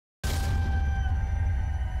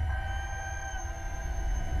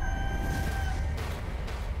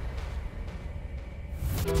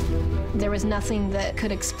There was nothing that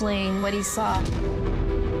could explain what he saw.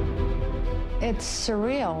 It's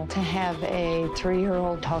surreal to have a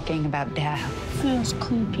 3-year-old talking about death. Feels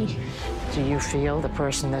creepy. Do you feel the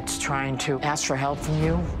person that's trying to ask for help from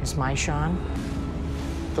you is my Sean?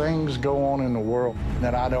 Things go on in the world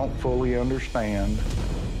that I don't fully understand.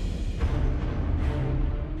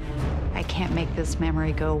 I can't make this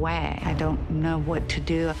memory go away. I don't know what to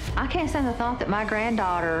do. I can't stand the thought that my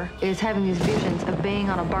granddaughter is having these visions of being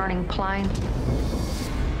on a burning plane.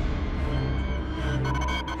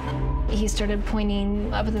 He started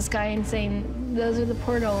pointing up at the sky and saying, "Those are the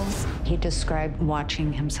portals." He described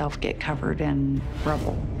watching himself get covered in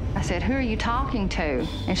rubble. I said, "Who are you talking to?"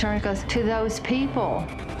 And she goes, "To those people."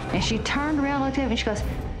 And she turned around, looked at him, and she goes,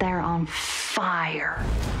 "They're on fire."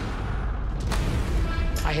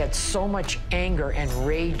 I had so much anger and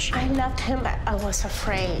rage. I loved him, but I was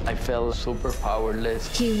afraid. I felt super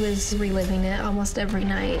powerless. He was reliving it almost every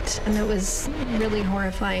night, and it was really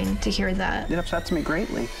horrifying to hear that. It upsets me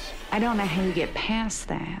greatly. I don't know how you get past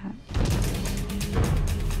that.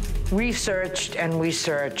 We searched and we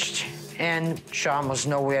searched, and Sean was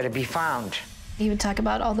nowhere to be found. He would talk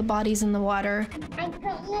about all the bodies in the water. I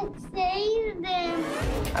couldn't save them.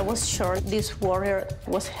 I was sure this warrior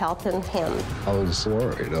was helping him. I was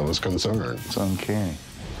worried. I was concerned. It's uncanny.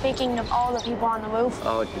 Thinking of all the people on the roof.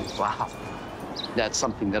 Oh, wow. That's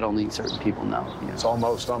something that only certain people know. It's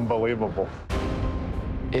almost unbelievable.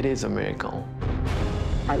 It is a miracle.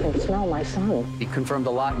 I can smell my son. It confirmed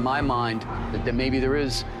a lot in my mind that maybe there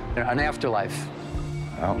is an afterlife.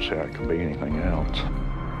 I don't see how it could be anything else.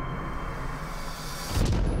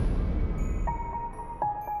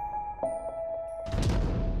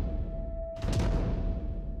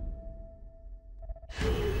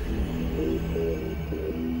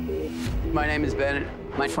 My name is Bennett.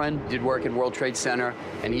 My friend did work at World Trade Center,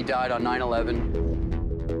 and he died on 9/11.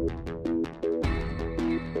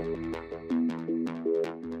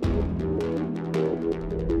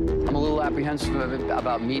 I'm a little apprehensive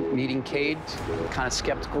about meeting Cade. Kind of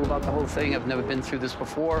skeptical about the whole thing. I've never been through this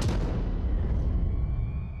before.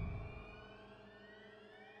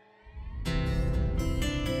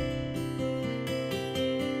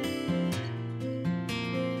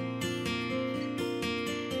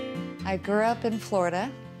 I grew up in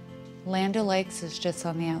Florida. Land O'Lakes is just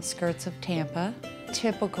on the outskirts of Tampa.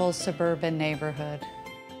 Typical suburban neighborhood.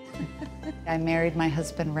 I married my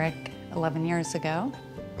husband, Rick, 11 years ago.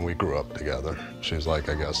 And we grew up together. She's like,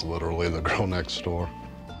 I guess, literally the girl next door.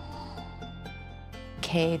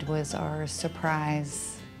 Cade was our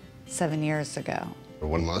surprise 7 years ago.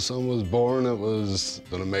 When my son was born, it was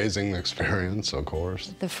an amazing experience, of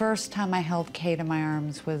course. The first time I held Cade in my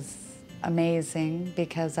arms was amazing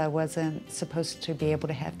because I wasn't supposed to be able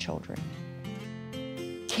to have children.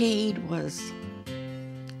 Cade was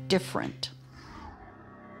different.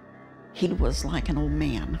 He was like an old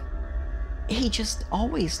man. He just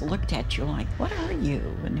always looked at you like, what are you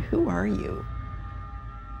and who are you?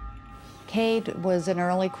 Cade was an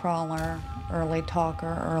early crawler, early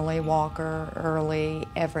talker, early walker, early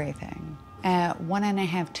everything. At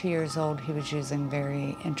 1.5, 2 years old, he was using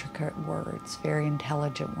very intricate words, very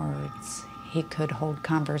intelligent words. He could hold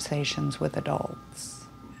conversations with adults.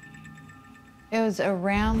 It was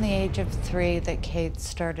around the age of 3 that Cade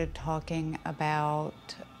started talking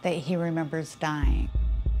about that he remembers dying.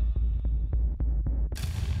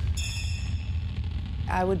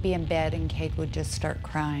 I would be in bed and Cade would just start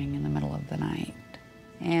crying in the middle of the night.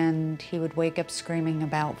 And he would wake up screaming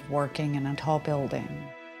about working in a tall building.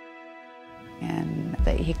 And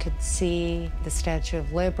that he could see the Statue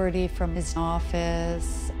of Liberty from his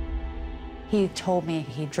office. He told me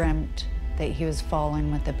he dreamt that he was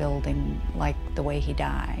falling with the building like the way he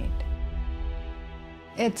died.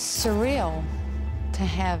 It's surreal to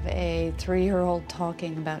have a 3-year-old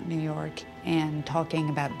talking about New York and talking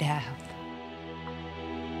about death.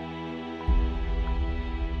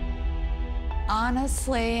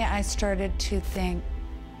 Honestly, I started to think,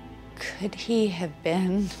 could he have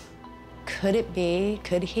been? Could it be?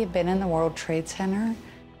 Could he have been in the World Trade Center?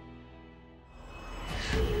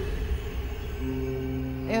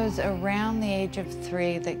 It was around the age of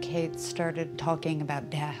 3 that Cade started talking about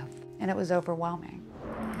death, and it was overwhelming.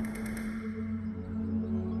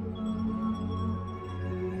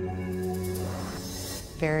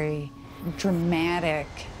 Very dramatic,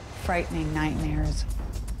 frightening nightmares.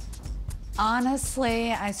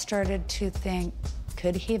 Honestly, I started to think,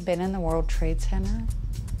 could he have been in the World Trade Center?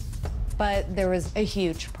 But there was a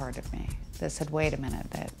huge part of me that said, wait a minute,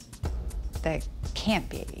 that can't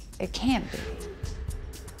be. It can't be.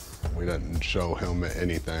 We didn't show him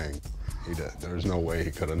anything. There's no way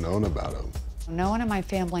he could have known about him. No one in my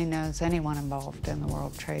family knows anyone involved in the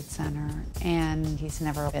World Trade Center, and he's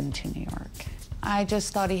never been to New York. I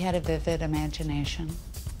just thought he had a vivid imagination.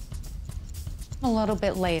 A little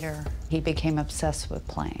bit later, he became obsessed with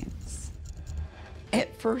planes.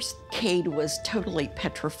 At first, Cade was totally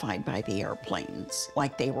petrified by the airplanes,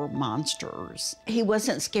 like they were monsters. He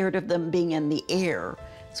wasn't scared of them being in the air.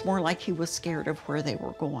 It's more like he was scared of where they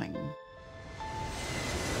were going.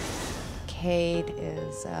 Cade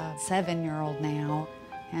is a 7-year-old now,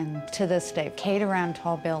 and to this day, Cade around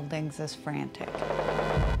tall buildings is frantic.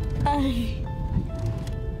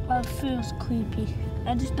 It feels creepy.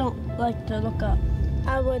 I just don't like to look up.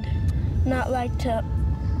 I would not like to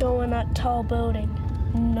go in that tall building.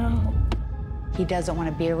 No. He doesn't want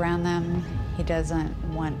to be around them. He doesn't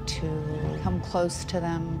want to come close to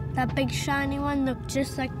them. That big shiny one looked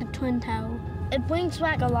just like the Twin Tower. It brings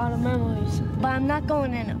back a lot of memories, but I'm not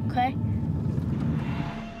going in it, okay?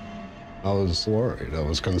 I was worried, I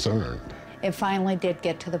was concerned. It finally did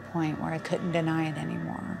get to the point where I couldn't deny it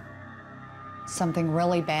anymore. Something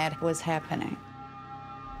really bad was happening.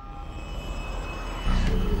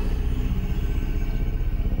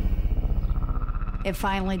 It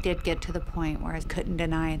finally did get to the point where I couldn't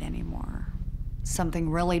deny it anymore.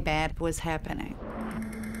 Something really bad was happening.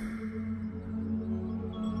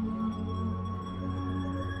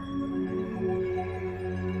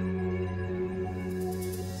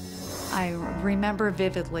 I remember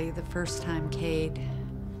vividly the first time Cade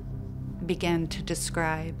began to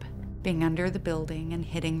describe being under the building and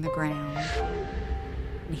hitting the ground.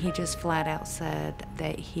 He just flat out said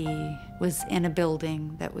that he was in a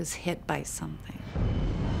building that was hit by something,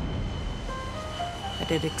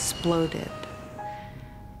 that it exploded,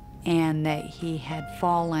 and that he had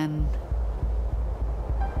fallen.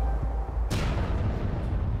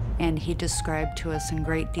 And he described to us in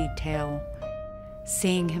great detail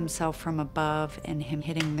seeing himself from above and him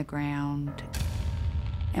hitting the ground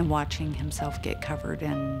and watching himself get covered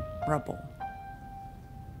in rubble.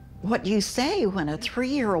 What you say when a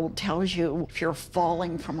 3-year-old tells you if you're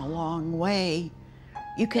falling from a long way,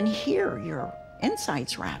 you can hear your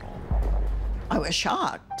insides rattle. I was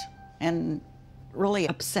shocked and really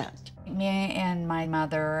upset. Me and my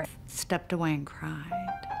mother stepped away and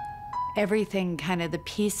cried. Everything, kind of the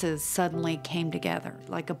pieces suddenly came together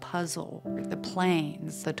like a puzzle. The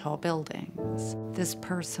planes, the tall buildings. This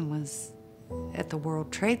person was at the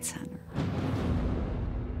World Trade Center.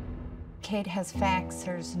 Cade has facts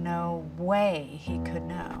there's no way he could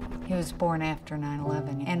know. He was born after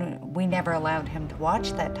 9/11, and we never allowed him to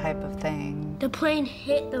watch that type of thing. The plane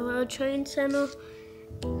hit the World Trade Center,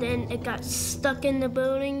 then it got stuck in the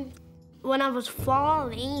building. When I was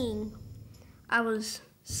falling, I was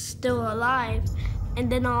still alive, and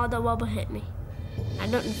then all the rubble hit me. I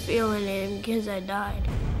didn't feel anything because I died.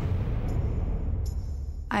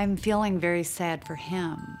 I'm feeling very sad for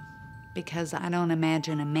him because I don't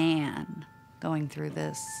imagine a man going through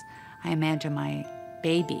this. I imagine my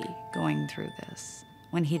baby going through this.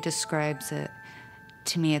 When he describes it,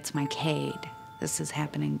 to me it's my Cade. This is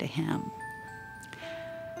happening to him.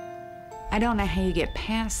 I don't know how you get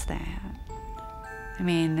past that. I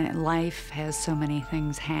mean, life has so many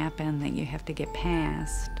things happen that you have to get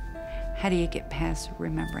past. How do you get past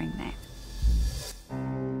remembering that?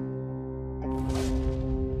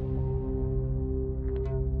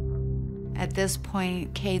 At this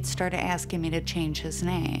point, Cade started asking me to change his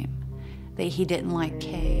name, that he didn't like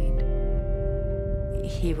Cade.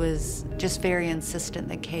 He was just very insistent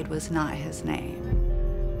that Cade was not his name.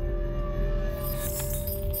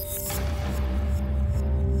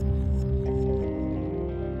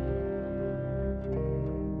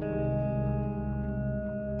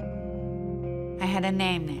 I had a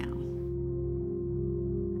name now.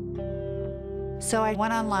 So I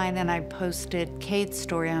went online and I posted Cade's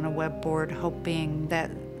story on a web board, hoping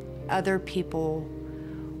that other people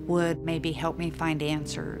would maybe help me find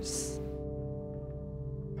answers.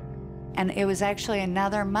 And it was actually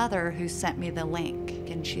another mother who sent me the link,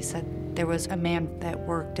 and she said there was a man that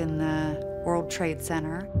worked in the World Trade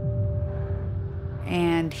Center,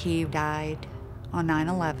 and he died on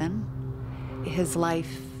 9/11. His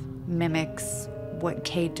life mimics what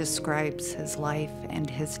Cade describes his life and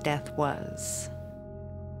his death was.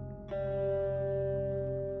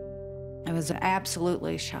 I was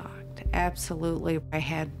absolutely shocked, absolutely. I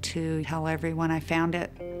had to tell everyone I found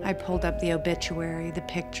it. I pulled up the obituary, the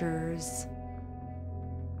pictures.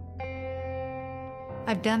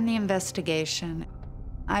 I've done the investigation.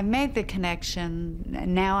 I've made the connection,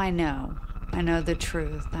 and now I know. I know the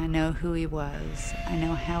truth. I know who he was. I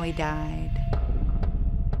know how he died.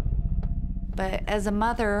 But as a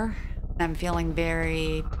mother, I'm feeling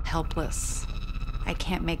very helpless. I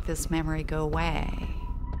can't make this memory go away.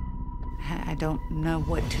 I don't know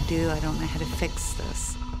what to do. I don't know how to fix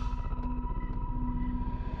this.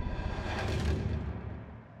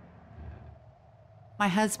 My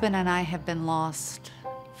husband and I have been lost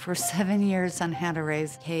for 7 years on how to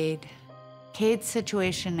raise Cade. Cade's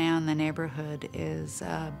situation now in the neighborhood is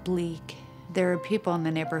bleak. There are people in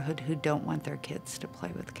the neighborhood who don't want their kids to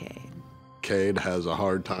play with Cade. Cade has a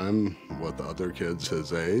hard time with other kids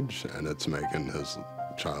his age, and it's making his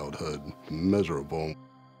childhood miserable.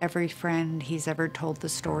 Every friend he's ever told the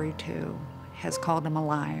story to has called him a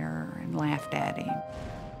liar and laughed at him.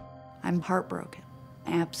 I'm heartbroken,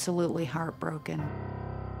 absolutely heartbroken.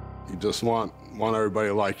 You just want everybody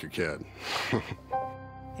to like your kid.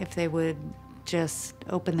 If they would just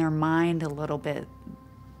open their mind a little bit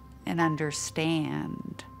and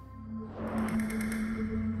understand.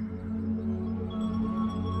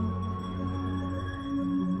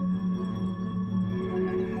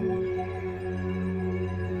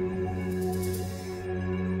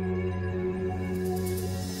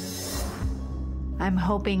 I'm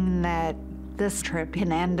hoping that this trip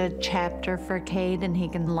can end a chapter for Cade and he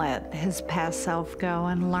can let his past self go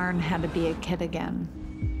and learn how to be a kid again.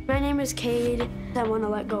 My name is Cade. I want to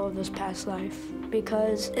let go of this past life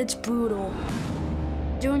because it's brutal.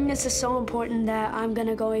 Doing this is so important that I'm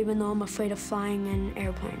gonna go even though I'm afraid of flying in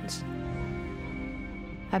airplanes.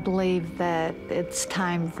 I believe that it's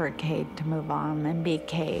time for Cade to move on and be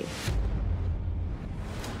Cade.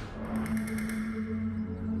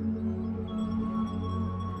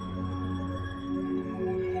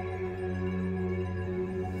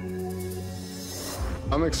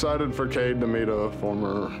 I'm excited for Cade to meet a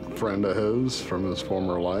former friend of his from his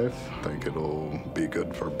former life. I think it'll be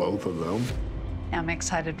good for both of them. I'm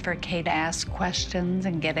excited for Cade to ask questions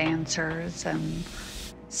and get answers and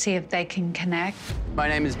see if they can connect. My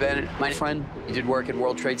name is Ben. My friend, he did work at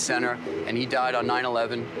World Trade Center, and he died on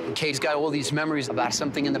 9/11. And Cade's got all these memories about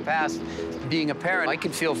something in the past. Being a parent, I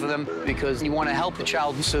can feel for them because you want to help the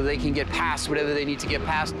child so they can get past whatever they need to get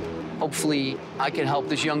past. Hopefully, I can help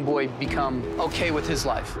this young boy become okay with his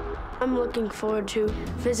life. I'm looking forward to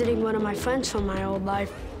visiting one of my friends from my old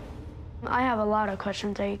life. I have a lot of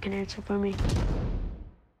questions that you can answer for me.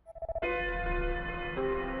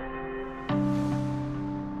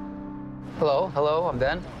 Hello, I'm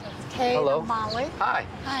Ben. Cade, Hello. I'm Molly. Hi.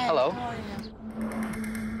 Hi. Hello. How are you?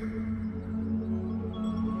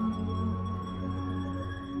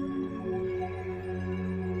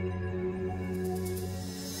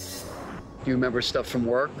 Do you remember stuff from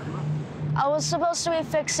work? I was supposed to be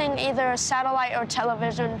fixing either a satellite or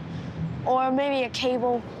television, or maybe a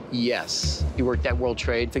cable. Yes. You worked at World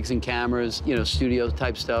Trade, fixing cameras, you know, studio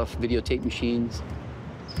type stuff, videotape machines.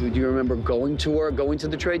 Do you remember going to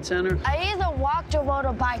the Trade Center? I either walked or rode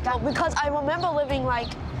a bike because I remember living like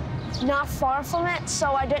not far from it,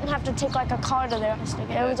 so I didn't have to take like a car to there.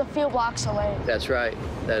 It was a few blocks away. That's right.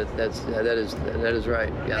 That is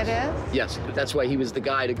right. Yes. It is? Yes. That's why he was the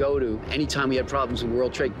guy to go to anytime we had problems with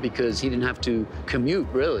World Trade, because he didn't have to commute,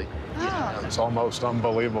 really. Oh. It's almost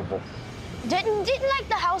unbelievable. Didn't like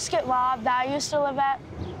the house get robbed that I used to live at?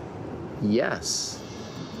 Yes.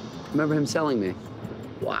 Remember him telling me.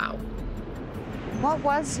 Wow. What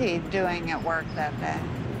was he doing at work that day?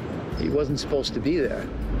 He wasn't supposed to be there.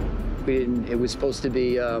 It was supposed to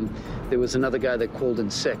be, there was another guy that called in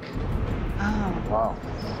sick. Oh. Wow.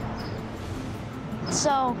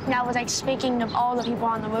 So I was like speaking to all the people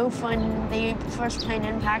on the roof when the first plane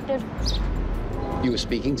impacted. You were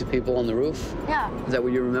speaking to people on the roof? Yeah. Is that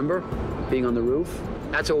what you remember? Being on the roof?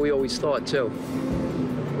 That's what we always thought, too.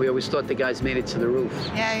 We always thought the guys made it to the roof.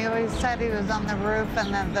 Yeah, he always said he was on the roof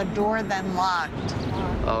and then the door then locked.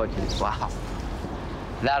 Oh, geez, wow.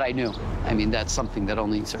 That I knew. I mean, that's something that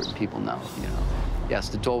only certain people know, you know. Yes,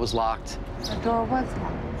 the door was locked. The door was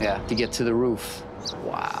locked. Yeah, to get to the roof.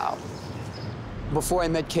 Wow. Before I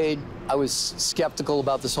met Cade, I was skeptical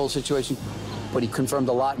about this whole situation, but he confirmed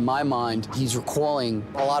a lot in my mind. He's recalling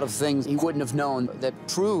a lot of things he wouldn't have known that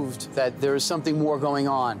proved that there is something more going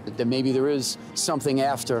on, that maybe there is something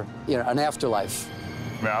after, you know, an afterlife.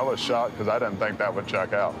 I mean, I was shocked because I didn't think that would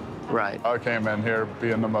check out. Right. I came in here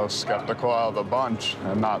being the most skeptical out of the bunch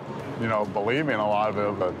and not, you know, believing a lot of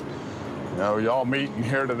it, but, you know, y'all meeting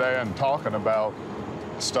here today and talking about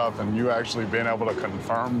stuff and you actually being able to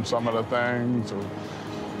confirm some of the things,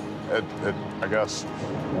 I guess,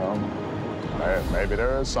 you know, maybe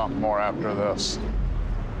there is something more after this.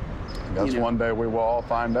 I guess one day we will all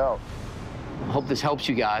find out. I hope this helps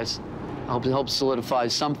you guys. I hope it helps solidify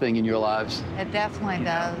something in your lives. It definitely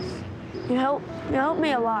does. You helped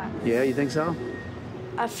me a lot. Yeah, you think so?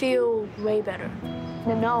 I feel way better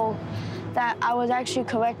to know that I was actually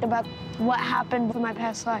correct about what happened in my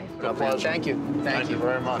past life. Good pleasure. Thank you. Thank you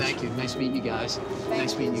very much. Thank you. Nice meeting you guys.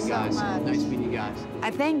 Nice meeting you so guys. much. Nice meeting you guys.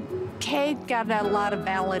 I think Cade got a lot of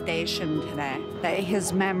validation today, that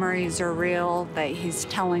his memories are real, that he's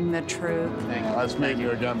telling the truth. Thank you. Nice meeting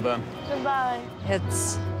you again, Ben. Goodbye.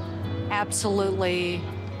 It's absolutely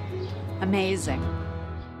amazing.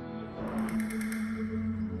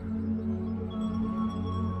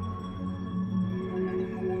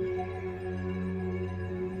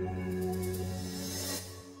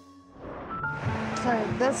 So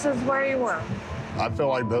this is where you were. I feel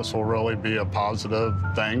like this will really be a positive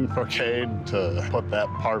thing for Cade to put that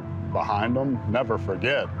part behind him. Never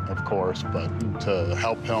forget, of course, but to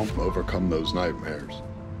help him Overcome those nightmares.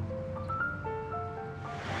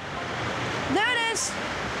 There it is.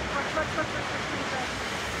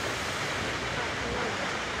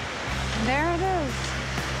 There it is.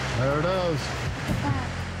 There it is.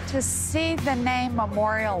 To see the name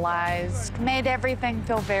memorialized made everything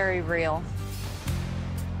feel very real.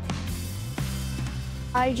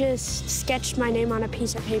 I just sketched my name on a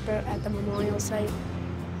piece of paper at the memorial site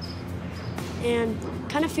and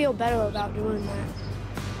kind of feel better about doing that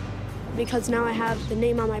because now I have the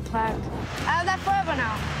name on my plaque. I have that forever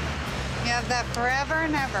now. You have that forever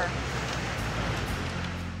and ever.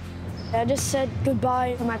 I just said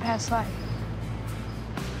goodbye to my past life.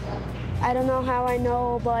 I don't know how I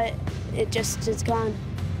know, but it's gone.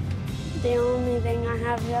 The only thing I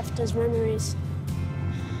have left is memories.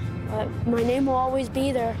 But my name will always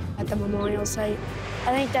be there at the memorial site.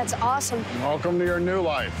 I think that's awesome. Welcome to your new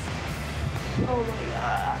life. Oh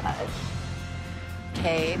my God.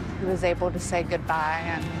 Cade, who was able to say goodbye,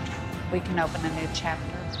 and we can open a new chapter.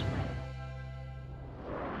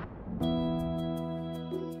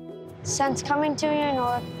 Since coming to your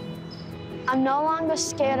north, I'm no longer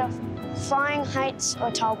scared of flying heights or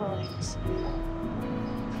tall buildings.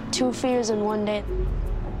 2 fears in one day.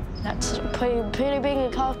 That's a pretty big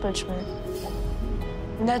accomplishment.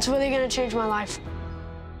 And that's really gonna change my life.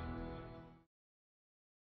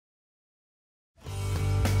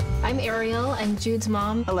 I'm Ariel, I'm Jude's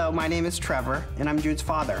mom. Hello, my name is Trevor, and I'm Jude's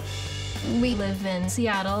father. We live in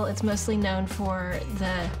Seattle. It's mostly known for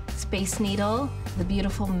the Space Needle, the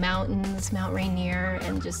beautiful mountains, Mount Rainier,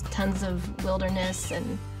 and just tons of wilderness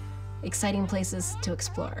and exciting places to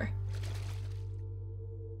explore.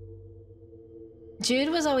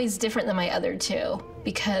 Jude was always different than my other two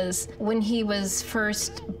because when he was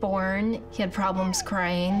first born, he had problems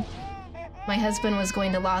crying. My husband was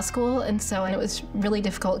going to law school, and it was really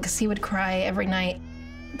difficult because he would cry every night.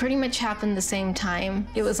 Pretty much happened the same time.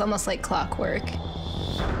 It was almost like clockwork.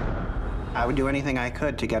 I would do anything I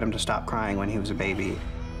could to get him to stop crying when he was a baby.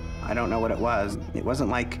 I don't know what it was. It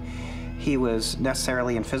wasn't like he was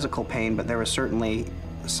necessarily in physical pain, but there was certainly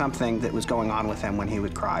something that was going on with him when he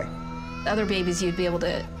would cry. Other babies, you'd be able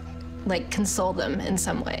to, like, console them in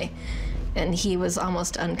some way, and he was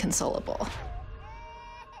almost unconsolable.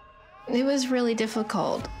 It was really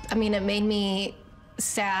difficult. I mean, it made me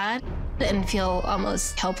sad and feel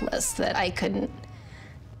almost helpless that I couldn't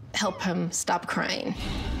help him stop crying.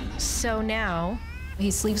 So now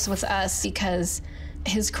he sleeps with us because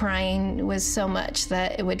his crying was so much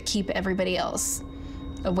that it would keep everybody else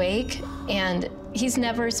awake, and he's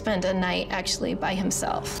never spent a night actually by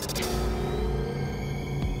himself.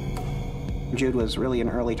 Jude was really an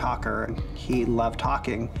early talker, and he loved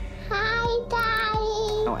talking. Hi,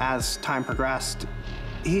 Daddy. As time progressed,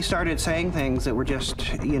 he started saying things that were just,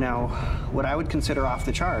 what I would consider off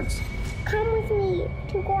the charts. Come with me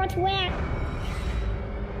to God's where?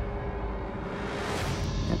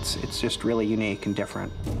 It's just really unique and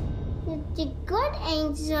different. The good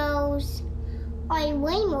angels are in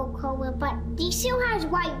rainbow color, but he still has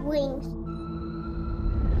white wings.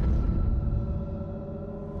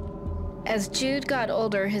 As Jude got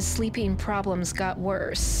older, his sleeping problems got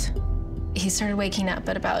worse. He started waking up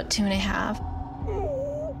at about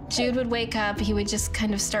 2.5. Jude would wake up, he would just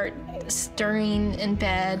kind of start stirring in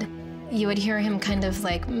bed. You would hear him kind of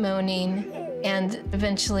like moaning, and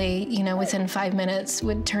eventually, within 5 minutes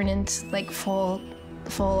would turn into like full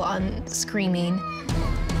on screaming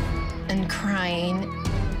and crying.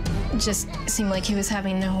 It just seemed like he was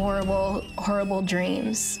having horrible, horrible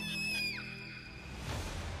dreams.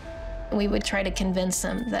 We would try to convince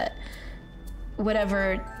him that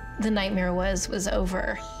whatever the nightmare was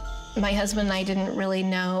over. My husband and I didn't really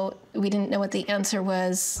know. We didn't know what the answer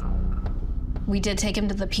was. We did take him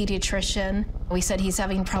to the pediatrician. We said he's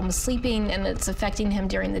having problems sleeping and it's affecting him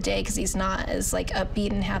during the day because he's not as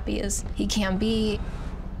upbeat and happy as he can be.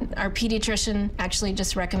 Our pediatrician actually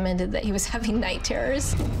just recommended that he was having night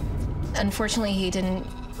terrors. Unfortunately, he didn't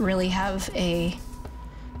really have a,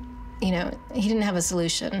 he didn't have a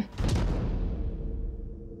solution.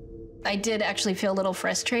 I did actually feel a little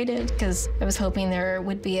frustrated because I was hoping there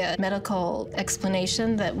would be a medical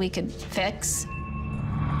explanation that we could fix.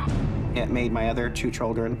 It made my other 2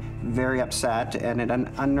 children very upset, and it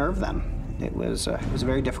unnerved them. It was a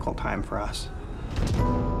very difficult time for us.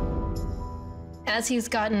 As he's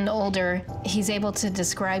gotten older, he's able to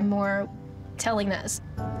describe more, telling us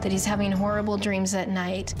that he's having horrible dreams at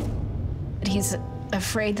night, that he's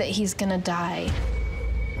afraid that he's gonna die.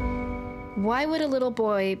 Why would a little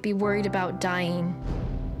boy be worried about dying?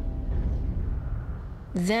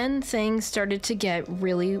 Then things started to get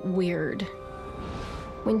really weird.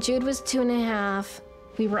 When Jude was 2.5,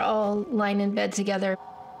 we were all lying in bed together,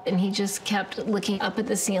 and he just kept looking up at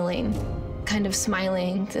the ceiling, kind of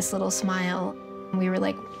smiling, this little smile. We were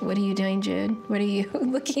like, "What are you doing, Jude? What are you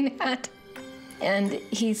looking at?" And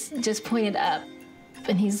he's just pointed up,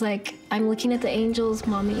 and he's like, "I'm looking at the angels,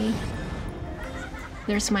 Mommy.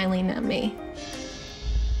 They're smiling at me."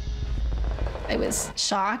 I was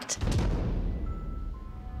shocked.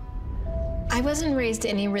 I wasn't raised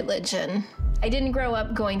in any religion. I didn't grow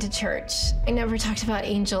up going to church. I never talked about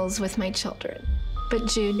angels with my children. But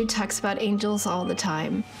Jude talks about angels all the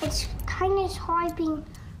time. It's kind of hard being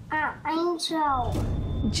an angel.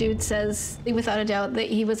 Jude says, without a doubt, that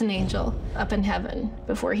he was an angel up in heaven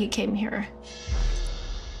before he came here.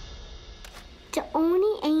 The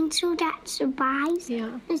only angel that survives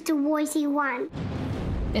is the voicy one.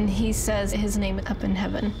 And he says his name up in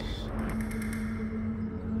heaven.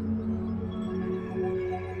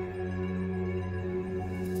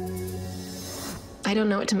 I don't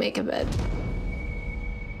know what to make of it.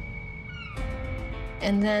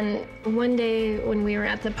 And then one day when we were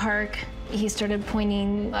at the park, he started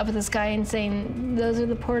pointing up at the sky and saying, "Those are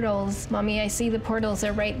the portals. Mommy, I see the portals.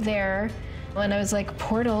 They're right there." And I was like,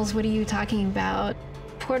 "Portals? What are you talking about?"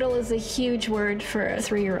 Portal is a huge word for a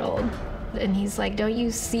 3-year-old. And he's like, "Don't you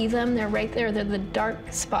see them? They're right there. They're the dark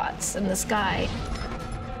spots in the sky."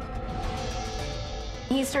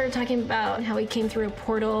 He started talking about how he came through a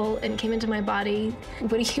portal and came into my body.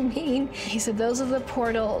 "What do you mean?" He said, "Those are the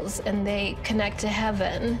portals, and they connect to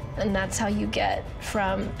heaven, and that's how you get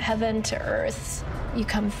from heaven to earth. You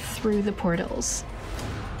come through the portals."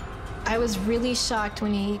 I was really shocked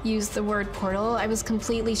when he used the word portal. I was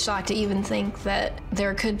completely shocked to even think that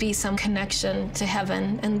there could be some connection to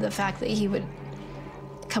heaven, and the fact that he would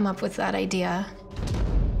come up with that idea.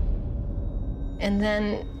 And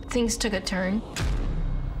then things took a turn.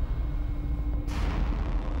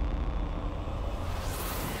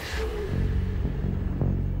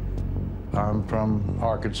 I'm from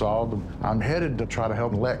Arkansas. I'm headed to try to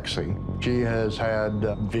help Lexi. She has had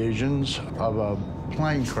visions of a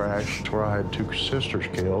plane crash where I had 2 sisters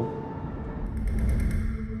killed.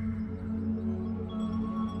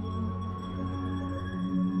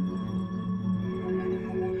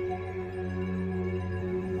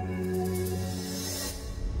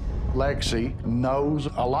 Lexi knows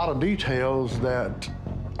a lot of details that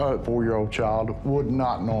a 4-year-old child would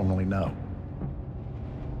not normally know.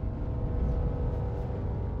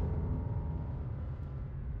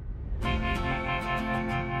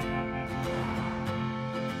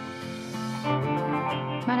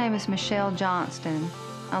 My name is Michelle Johnston.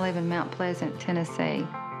 I live in Mount Pleasant, Tennessee.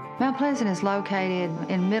 Mount Pleasant is located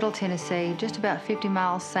in Middle Tennessee, just about 50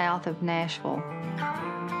 miles south of Nashville.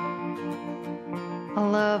 I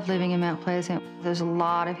love living in Mount Pleasant. There's a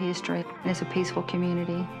lot of history, and it's a peaceful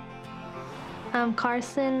community. I'm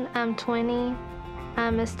Carson. I'm 20.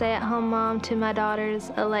 I'm a stay-at-home mom to my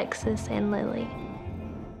daughters, Alexis and Lily.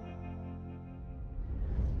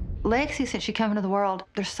 Lexi, since she came into the world,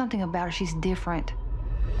 there's something about her. She's different.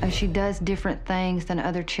 She does different things than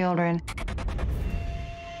other children.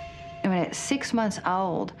 And when at 6 months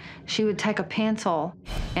old, she would take a pencil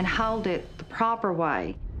and hold it the proper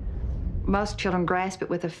way. Most children grasp it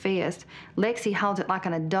with a fist. Lexi holds it like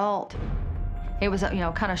an adult. It was,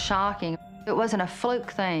 kind of shocking. It wasn't a fluke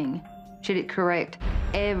thing. She did it correct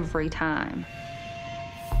every time.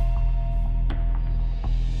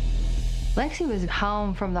 Lexi was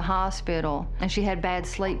home from the hospital, and she had bad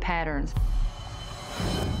sleep patterns.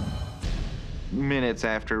 Minutes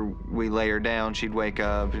after we lay her down, she'd wake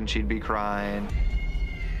up and she'd be crying.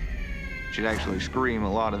 She'd actually scream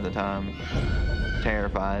a lot of the time,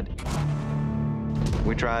 terrified.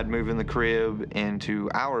 We tried moving the crib into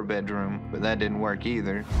our bedroom, but that didn't work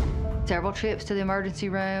either. Several trips to the emergency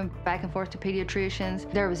room, back and forth to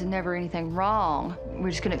pediatricians. There was never anything wrong. We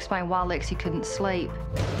just couldn't explain why Lexi couldn't sleep.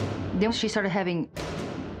 Then she started having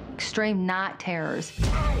extreme night terrors.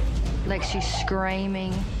 Like she's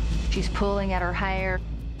screaming, she's pulling at her hair.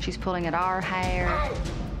 She's pulling at our hair.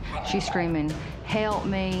 She's screaming, "Help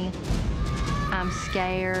me. I'm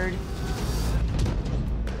scared."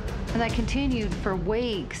 And that continued for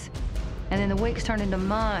weeks. And then the weeks turned into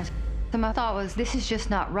months. So my thought was, this is just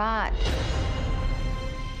not right.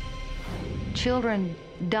 Children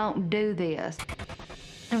don't do this.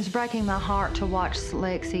 It was breaking my heart to watch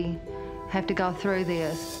Lexi have to go through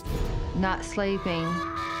this, not sleeping,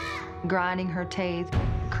 grinding her teeth,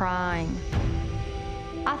 crying.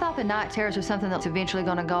 I thought the night terrors was something that's eventually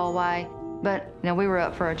going to go away, but we were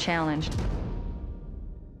up for a challenge.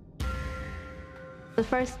 The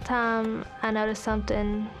first time I noticed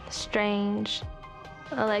something strange,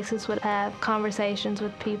 Alexis would have conversations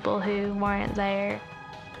with people who weren't there.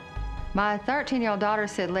 My 13-year-old daughter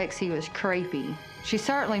said Lexi was creepy. She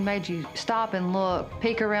certainly made you stop and look,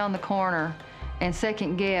 peek around the corner, and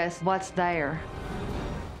second guess what's there.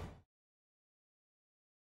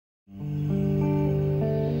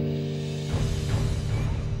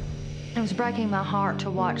 It was breaking my heart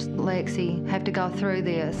to watch Lexi have to go through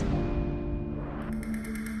this.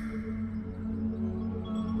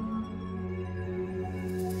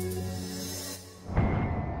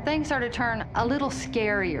 Things started to turn a little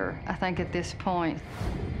scarier, I think, at this point.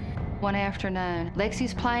 One afternoon,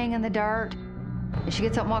 Lexi's playing in the dirt, and she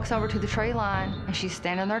gets up and walks over to the tree line, and she's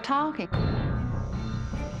standing there talking.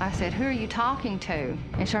 I said, "Who are you talking to?"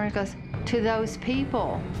 And she goes, "To those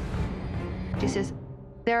people." She says,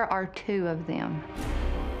 "There are 2 of them."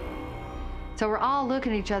 So we're all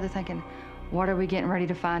looking at each other thinking, what are we getting ready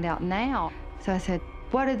to find out now? So I said,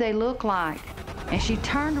 "What do they look like?" And she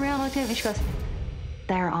turned around and looked at me, and she goes,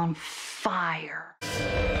 "They're on fire."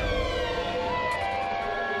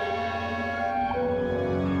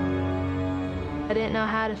 I didn't know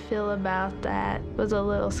how to feel about that. It was a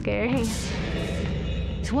little scary.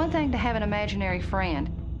 It's one thing to have an imaginary friend.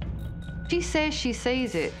 She says she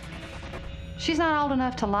sees it. She's not old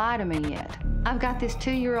enough to lie to me yet. I've got this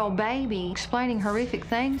 2-year-old baby explaining horrific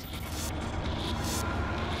things.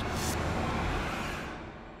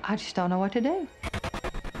 I just don't know what to do.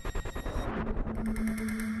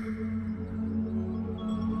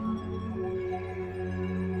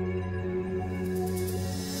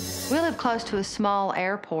 We live close to a small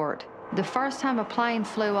airport. The first time a plane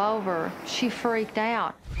flew over, she freaked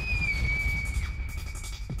out.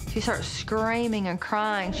 She starts screaming and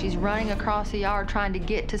crying. She's running across the yard trying to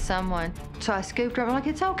get to someone. So I scooped her up. I'm like,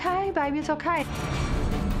 "It's okay, baby, it's okay."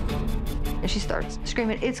 And she starts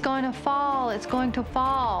screaming, "It's going to fall, it's going to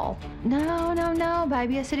fall." "No, no, no,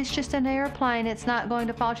 baby." I said, "It's just an airplane, it's not going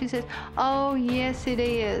to fall." She says, "Oh, yes, it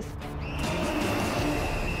is."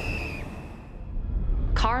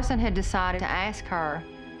 Carson had decided to ask her,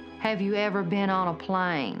 "Have you ever been on a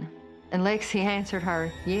plane?" And Lexi answered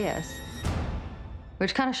her, "Yes,"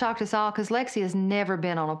 which kind of shocked us all because Lexi has never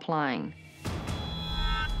been on a plane.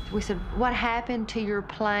 We said, "What happened to your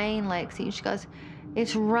plane, Lexi?" And she goes,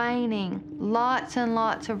 "It's raining, lots and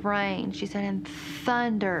lots of rain." She said, "And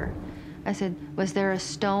thunder." I said, "Was there a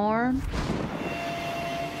storm?"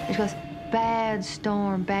 And she goes, "Bad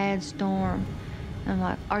storm, bad storm." And I'm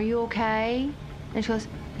like, "Are you okay?" And she goes,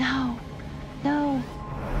 "No, no."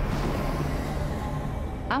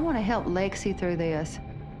 I want to help Lexi through this.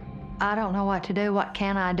 I don't know what to do. What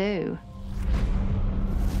can I do?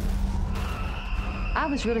 I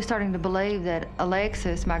was really starting to believe that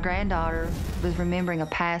Alexis, my granddaughter, was remembering a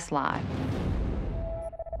past life.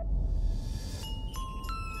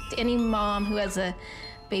 Any mom who has a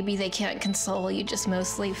baby they can't console, you just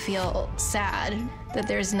mostly feel sad that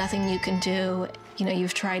there's nothing you can do.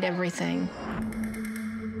 You've tried everything.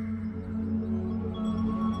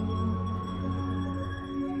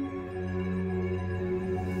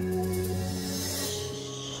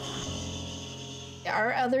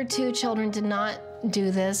 Our other 2 children did not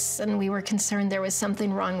do this, and we were concerned there was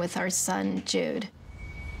something wrong with our son, Jude.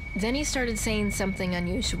 Then he started saying something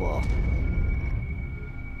unusual.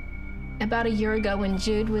 About a year ago, when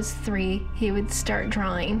Jude was 3, he would start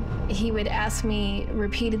drawing. He would ask me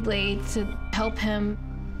repeatedly to help him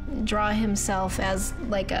draw himself as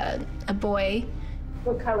like a boy.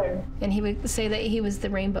 What color? And he would say that he was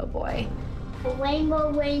the rainbow boy.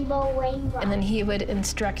 Rainbow, rainbow, rainbow. And then he would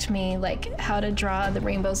instruct me like how to draw the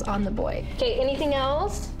rainbows on the boy. Okay, anything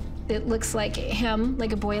else? It looks like him,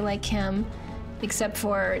 like a boy like him, except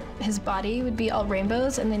for his body would be all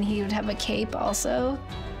rainbows, and then he would have a cape also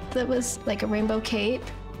that was like a rainbow cape.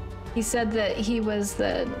 He said that he was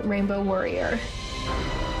the rainbow warrior.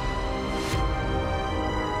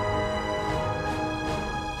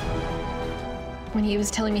 When he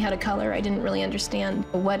was telling me how to color, I didn't really understand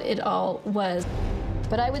what it all was.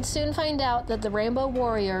 But I would soon find out that the Rainbow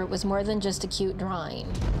Warrior was more than just a cute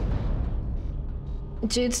drawing.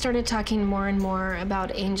 Jude started talking more and more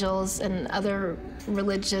about angels and other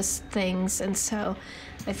religious things, and so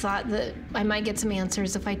I thought that I might get some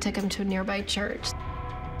answers if I took him to a nearby church.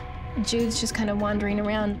 Jude's just kind of wandering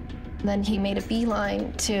around. Then he made a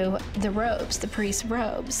beeline to the robes, the priest's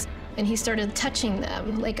robes, and he started touching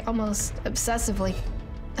them, like almost obsessively.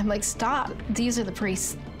 I'm like, stop, these are the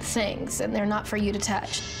priest's things, and they're not for you to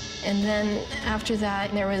touch. And then after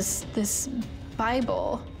that, there was this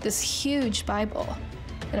Bible, this huge Bible,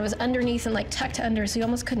 and it was underneath and like tucked under, so you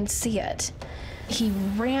almost couldn't see it. He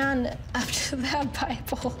ran up to that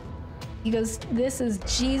Bible. He goes, this is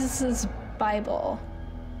Jesus's Bible.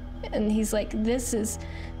 And he's like, this is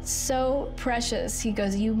so precious. He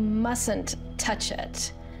goes, you mustn't touch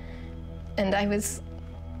it. And I was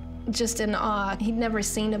just in awe. He'd never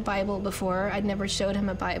seen a Bible before. I'd never showed him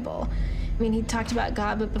a Bible. I mean, he talked about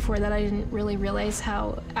God, but before that, I didn't really realize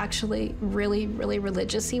how actually really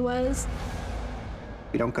religious he was.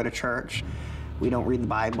 We don't go to church. We don't read the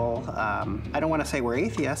Bible. I don't want to say we're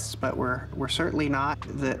atheists, but we're certainly not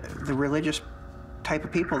the religious type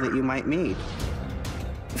of people that you might meet.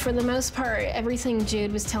 For the most part, everything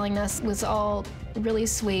Jude was telling us was all really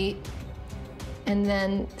sweet, and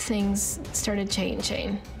then things started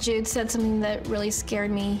changing. Jude said something that really scared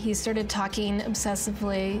me. He started talking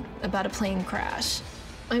obsessively about a plane crash.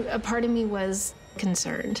 A part of me was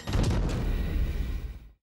concerned.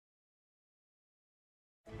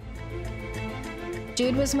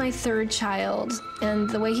 Jude was my third child, and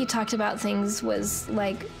the way he talked about things was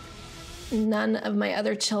like none of my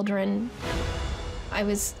other children. I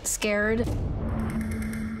was scared.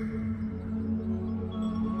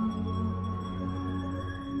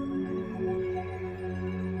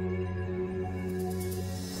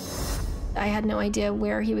 I had no idea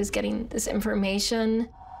where he was getting this information.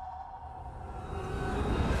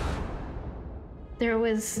 There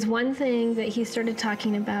was one thing that he started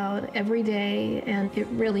talking about every day, and it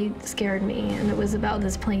really scared me, and it was about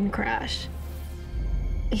this plane crash.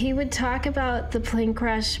 He would talk about the plane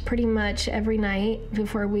crash pretty much every night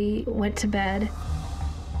before we went to bed.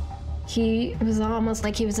 He was almost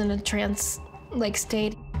like he was in a trance-like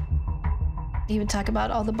state. He would talk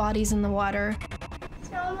about all the bodies in the water.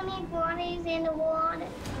 So many bodies in the water.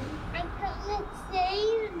 I couldn't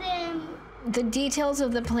save them. The details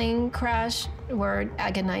of the plane crash were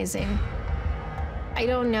agonizing. I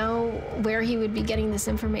don't know where he would be getting this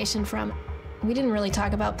information from. We didn't really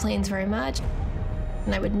talk about planes very much,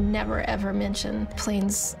 and I would never ever mention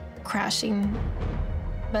planes crashing,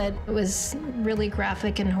 but it was really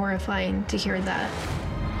graphic and horrifying to hear that.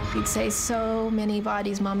 He'd say, so many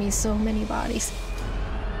bodies, Mommy, so many bodies.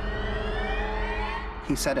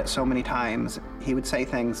 He said it so many times. He would say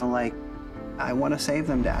things like, I want to save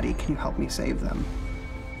them, Daddy. Can you help me save them?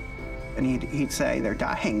 And he'd say, they're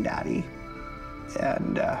dying, Daddy.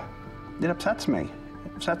 And it upsets me.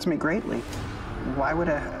 It upsets me greatly. Why would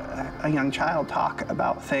a young child talk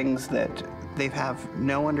about things that they have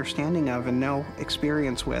no understanding of and no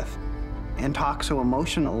experience with, and talk so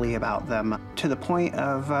emotionally about them to the point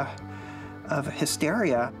of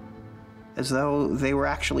hysteria, as though they were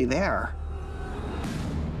actually there?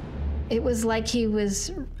 It was like he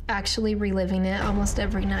was actually reliving it almost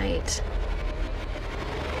every night.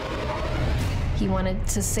 He wanted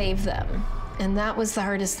to save them. And that was the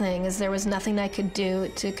hardest thing, is there was nothing I could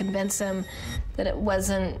do to convince him that it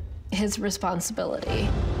wasn't his responsibility.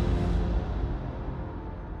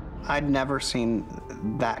 I'd never seen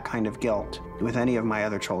that kind of guilt with any of my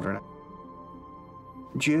other children.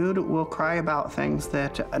 Jude will cry about things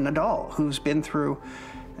that an adult who's been through,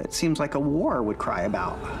 it seems like a war, would cry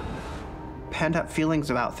about. Pent up feelings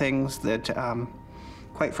about things that,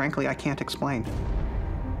 quite frankly, I can't explain.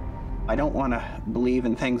 I don't want to believe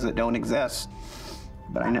in things that don't exist,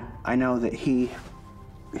 but I know that he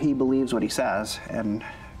believes what he says, and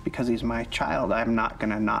because he's my child, I'm not going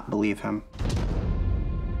to not believe him.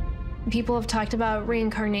 People have talked about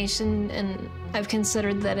reincarnation, and I've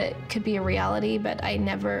considered that it could be a reality, but I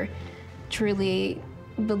never truly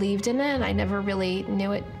believed in it. I never really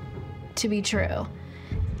knew it to be true.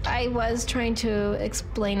 I was trying to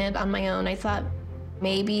explain it on my own. I thought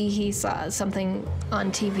maybe he saw something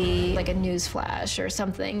on TV, like a news flash or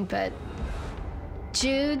something, but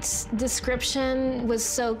Jude's description was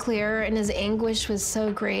so clear and his anguish was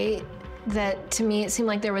so great that to me it seemed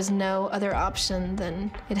like there was no other option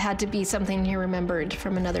than it had to be something he remembered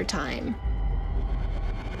from another time.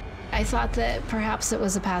 I thought that perhaps it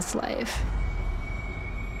was a past life.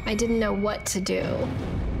 I didn't know what to do.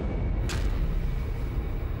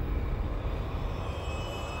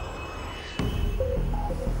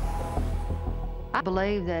 I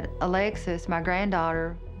believe that Alexis, my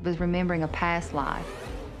granddaughter, was remembering a past life.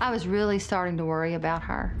 I was really starting to worry about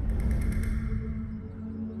her.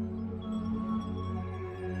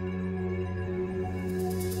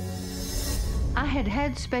 I had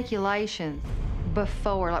had speculation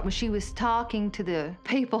before, like when she was talking to the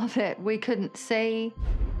people that we couldn't see.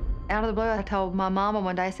 Out of the blue, I told my mama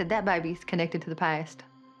one day, I said, that baby's connected to the past.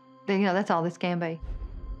 You know, that's all this can be.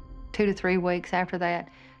 2 to 3 weeks after that,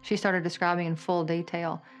 she started describing in full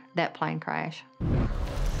detail that plane crash.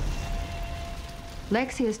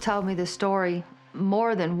 Lexi has told me the story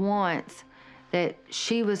more than once that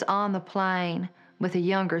she was on the plane with a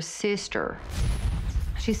younger sister.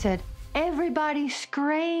 She said, everybody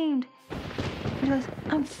screamed. She goes,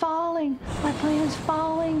 I'm falling, my plane is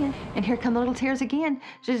falling. And here come the little tears again.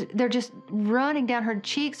 They're just running down her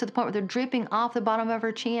cheeks to the point where they're dripping off the bottom of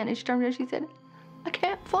her chin. And she turned around and she said, I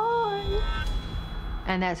can't fly.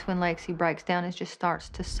 And that's when Lexi breaks down and just starts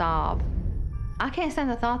to sob. I can't stand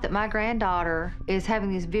the thought that my granddaughter is having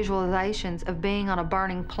these visualizations of being on a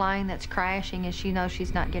burning plane that's crashing and she knows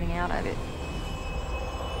she's not getting out of it.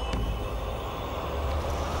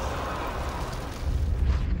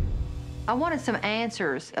 I wanted some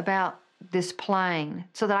answers about this plane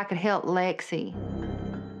so that I could help Lexi.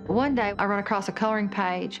 One day, I run across a coloring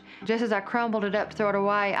page. Just as I crumbled it up to throw it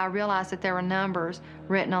away, I realized that there were numbers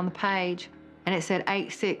written on the page, and it said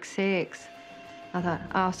 866. I thought,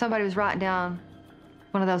 oh, somebody was writing down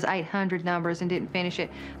one of those 800 numbers and didn't finish it.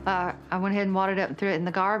 I went ahead and wadded up and threw it in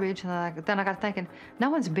the garbage, and then I got thinking, no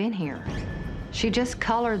one's been here. She just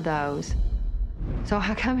colored those. So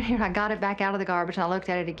I come in here and I got it back out of the garbage and I looked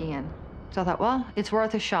at it again. So I thought, well, it's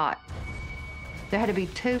worth a shot. There had to be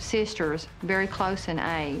 2 sisters very close in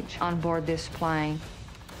age on board this plane.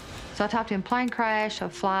 So I typed in plane crash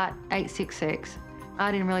of flight 866.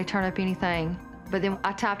 I didn't really turn up anything, but then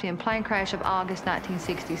I typed in plane crash of August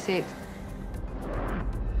 1966.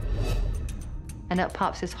 And up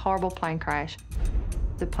pops this horrible plane crash.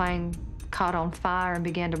 The plane caught on fire and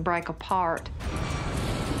began to break apart.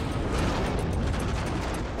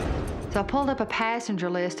 So I pulled up a passenger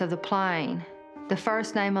list of the plane. The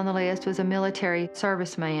first name on the list was a military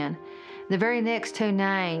serviceman. The very next 2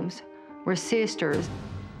 names were sisters,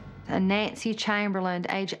 a Nancy Chamberlain,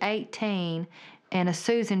 age 18, and a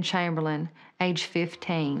Susan Chamberlain, age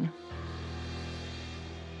 15.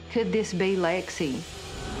 Could this be Lexi?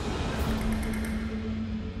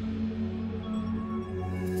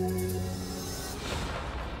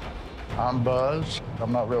 I'm Buzz.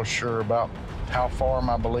 I'm not real sure about how far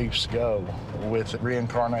my beliefs go with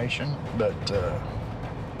reincarnation, but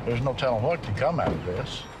there's no telling what can come out of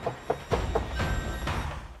this.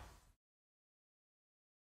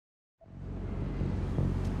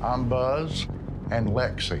 I'm Buzz, and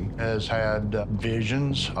Lexi has had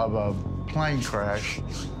visions of a plane crash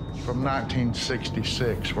from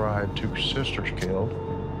 1966 where I had 2 sisters killed.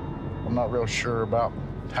 I'm not real sure about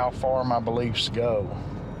how far my beliefs go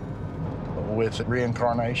with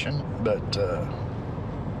reincarnation, but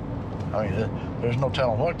I mean, there's no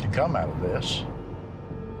telling what can come out of this.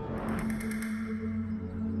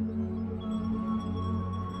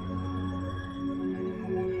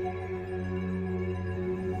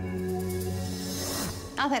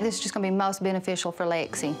 I think this is just going to be most beneficial for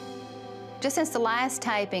Lexi. Just since the last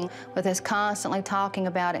taping, with us constantly talking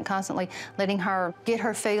about it and constantly letting her get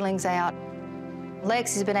her feelings out,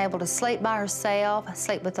 Lexi's been able to sleep by herself,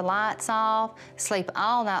 sleep with the lights off, sleep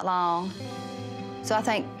all night long. So I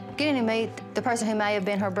think getting to meet the person who may have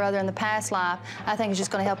been her brother in the past life, I think is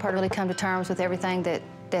just going to help her really come to terms with everything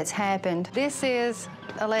that's happened. This is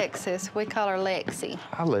Alexis. We call her Lexi.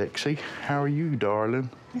 Hi, Lexi. How are you, darling?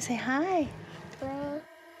 You say hi.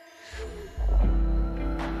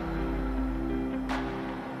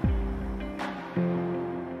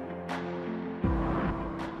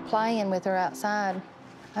 Playing with her outside.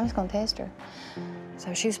 I was gonna test her.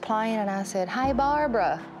 So she was playing and I said, hey,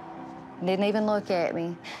 Barbara. Didn't even look at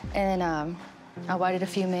me. And I waited a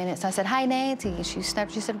few minutes. I said, hey, Nancy. And she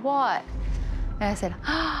snapped, she said, what? And I said,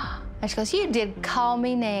 ah. And she goes, you did call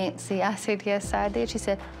me Nancy. I said, yes, I did. She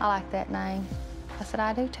said, I like that name. I said,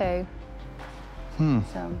 I do too.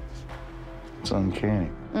 So. It's uncanny.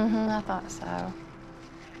 I thought so.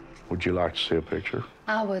 Would you like to see a picture?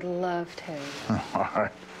 I would love to. All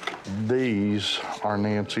right. These are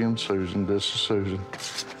Nancy and Susan. This is Susan.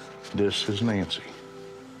 This is Nancy.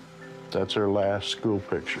 That's her last school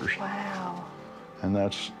pictures. Wow. And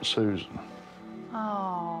that's Susan.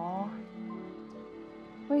 Oh.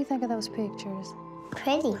 What do you think of those pictures?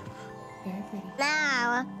 Pretty. Very pretty.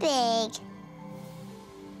 Now, big.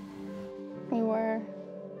 You were.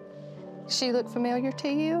 She look familiar to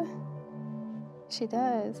you? She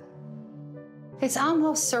does. It's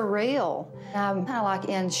almost surreal. I'm kind of like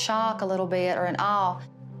in shock a little bit, or in awe.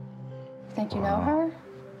 You think you know her?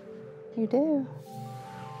 You do.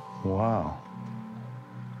 Wow.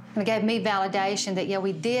 And it gave me validation that, yeah,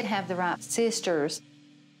 we did have the right sisters.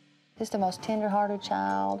 Just the most tender-hearted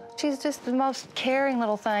child. She's just the most caring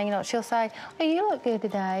little thing. You know, she'll say, "Oh, you look good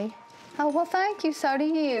today." "Oh, well, thank you, so do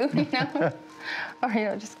you." You know? Or, you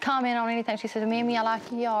know, just comment on anything. She said, "Mimi, I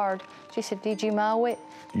like your yard." She said, "Did you mow it?"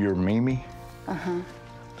 You're Mimi? Uh-huh.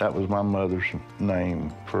 That was my mother's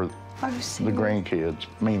name for the grandkids,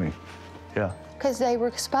 Mimi. Yeah. Because they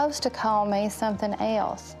were supposed to call me something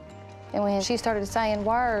else. And when she started saying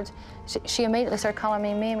words, she immediately started calling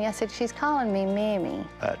me Mimi. I said, "She's calling me Mimi."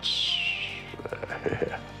 That's...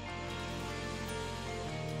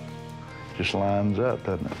 just lines up,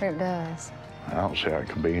 doesn't it? It does. I don't see how it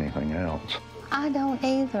could be anything else. I don't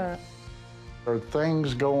either. There are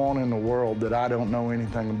things go on in the world that I don't know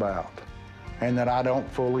anything about and that I don't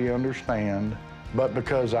fully understand, but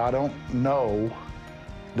because I don't know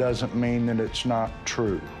doesn't mean that it's not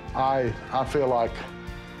true. I feel like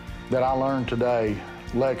that I learned today,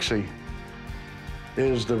 Lexi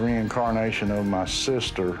is the reincarnation of my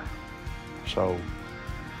sister, so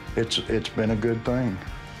it's been a good thing.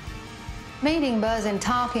 Meeting Buzz and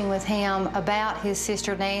talking with him about his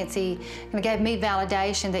sister Nancy, it gave me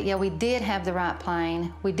validation that, yeah, we did have the right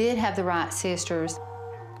plane, we did have the right sisters.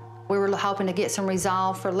 We were hoping to get some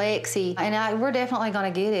resolve for Lexi, and we're definitely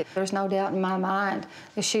going to get it. There's no doubt in my mind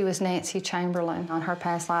that she was Nancy Chamberlain on her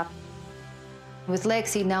past life. With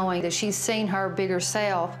Lexi knowing that she's seen her bigger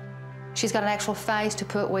self, she's got an actual face to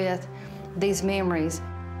put with these memories.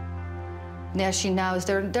 Now she knows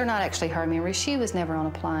they're not actually her memories. She was never on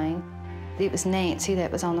a plane. It was Nancy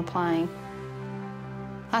that was on the plane.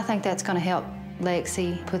 I think that's going to help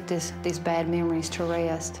Lexi put these bad memories to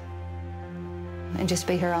rest and just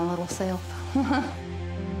be her own little self.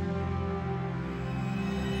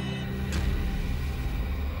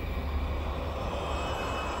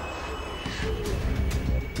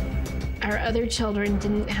 Our other children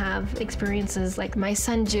didn't have experiences like my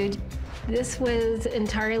son, Jude. This was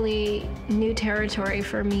entirely new territory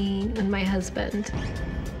for me and my husband.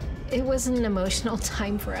 It was an emotional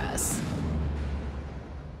time for us.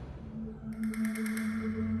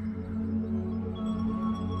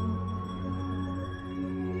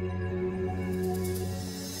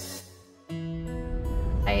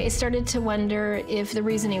 I started to wonder if the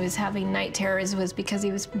reason he was having night terrors was because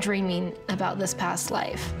he was dreaming about this past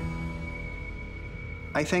life.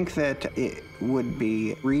 I think that it would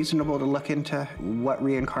be reasonable to look into what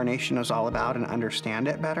reincarnation is all about and understand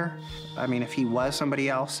it better. I mean, if he was somebody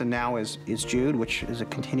else and now is Jude, which is a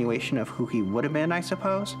continuation of who he would have been, I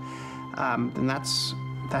suppose, then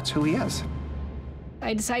that's who he is.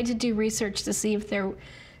 I decided to do research to see if there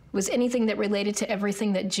was anything that related to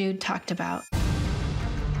everything that Jude talked about.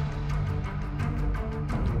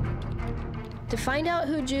 To find out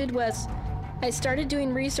who Jude was, I started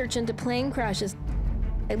doing research into plane crashes.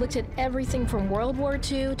 I looked at everything from World War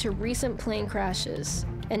II to recent plane crashes,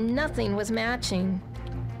 and nothing was matching.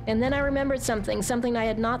 And then I remembered something I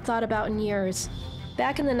had not thought about in years.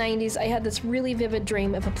 Back in the 90s, I had this really vivid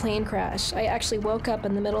dream of a plane crash. I actually woke up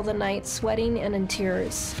in the middle of the night sweating and in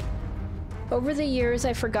tears. Over the years,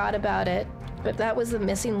 I forgot about it, but that was the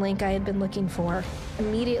missing link I had been looking for.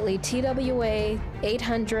 Immediately, TWA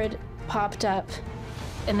 800 popped up,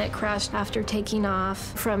 and it crashed after taking off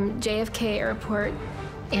from JFK Airport,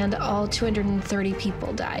 and all 230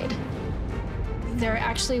 people died. There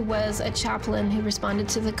actually was a chaplain who responded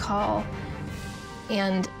to the call,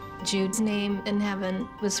 and Jude's name in heaven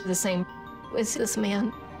was the same as this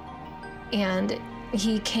man. And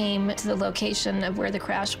he came to the location of where the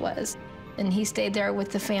crash was, and he stayed there with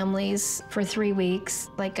the families for 3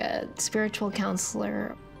 weeks, like a spiritual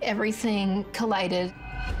counselor. Everything collided.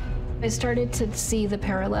 I started to see the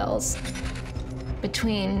parallels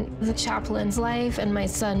between the chaplain's life and my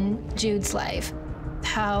son Jude's life.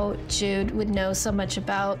 How Jude would know so much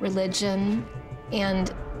about religion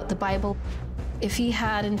and the Bible. If he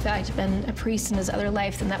had, in fact, been a priest in his other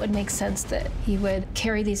life, then that would make sense that he would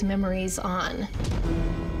carry these memories on.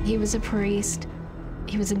 He was a priest,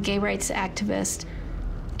 he was a gay rights activist,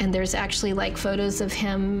 and there's actually like photos of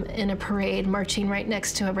him in a parade marching right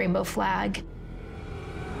next to a rainbow flag.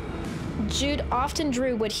 Jude often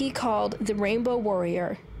drew what he called the Rainbow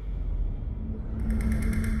Warrior.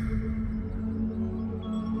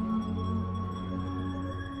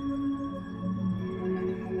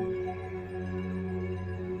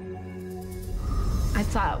 I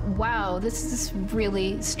thought, wow, this is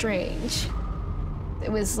really strange.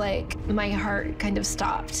 It was like my heart kind of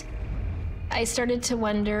stopped. I started to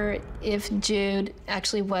wonder if Jude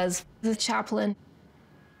actually was the chaplain.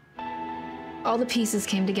 All the pieces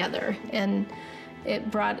came together, and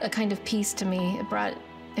it brought a kind of peace to me. It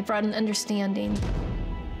brought an understanding.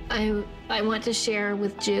 I want to share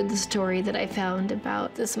with Jude the story that I found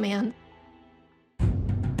about this man.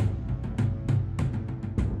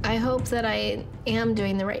 I hope that I am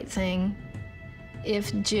doing the right thing.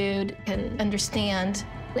 If Jude can understand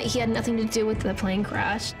that he had nothing to do with the plane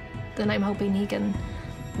crash, then I'm hoping he can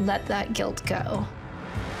let that guilt go.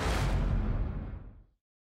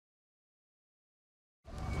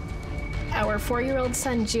 Our 4-year-old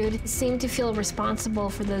son, Jude, seemed to feel responsible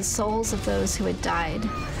for the souls of those who had died.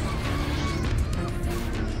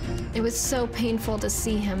 It was so painful to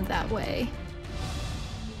see him that way.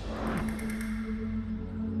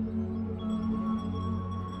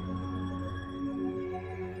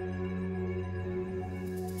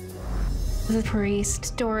 The priest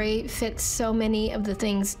story fits so many of the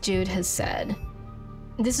things Jude has said.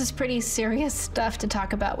 This is pretty serious stuff to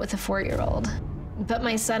talk about with a 4-year-old. But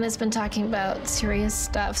my son has been talking about serious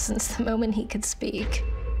stuff since the moment he could speak.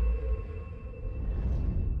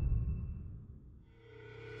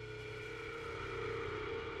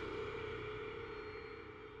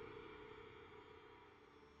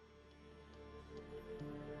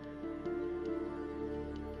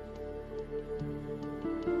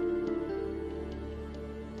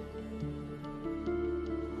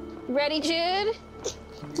 Ready, Jude?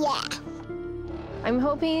 Yeah. I'm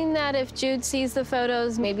hoping that if Jude sees the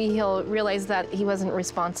photos, maybe he'll realize that he wasn't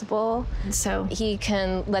responsible, so he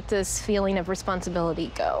can let this feeling of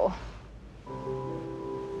responsibility go.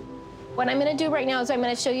 What I'm gonna do right now is I'm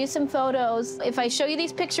gonna show you some photos. If I show you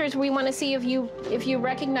these pictures, we wanna see if you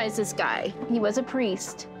recognize this guy. He was a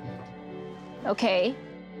priest. Okay.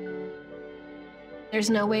 There's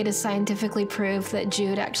no way to scientifically prove that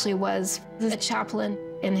Jude actually was the chaplain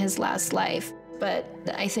in his last life. But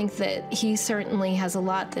I think that he certainly has a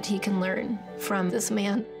lot that he can learn from this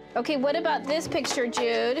man. Okay, what about this picture,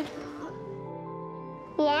 Jude?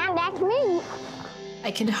 Yeah, that's me. I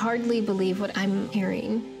can hardly believe what I'm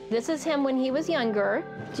hearing. This is him when he was younger.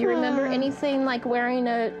 Do you remember anything like wearing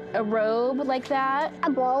a robe like that? A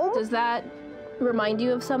robe? Does that remind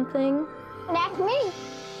you of something? That's me.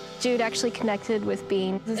 Jude actually connected with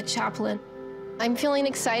being the chaplain. I'm feeling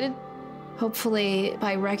excited. Hopefully,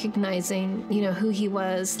 by recognizing, who he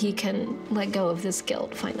was, he can let go of this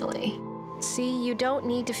guilt finally. See, you don't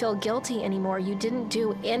need to feel guilty anymore. You didn't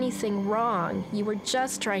do anything wrong. You were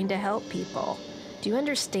just trying to help people. Do you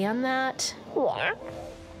understand that? Yeah.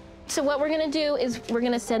 So what we're gonna do is we're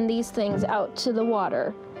gonna send these things out to the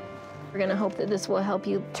water. We're gonna hope that this will help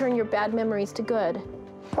you turn your bad memories to good.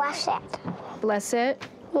 Bless it. Bless it?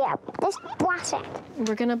 Yeah, just bless it.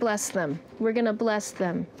 We're gonna bless them. We're gonna bless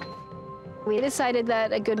them. We decided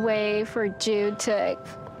that a good way for Jude to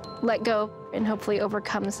let go and hopefully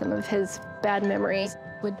overcome some of his bad memories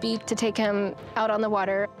would be to take him out on the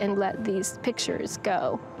water and let these pictures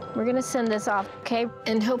go. We're gonna send this off, okay?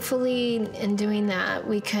 And hopefully in doing that,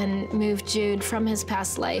 we can move Jude from his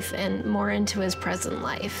past life and more into his present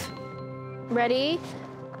life. Ready?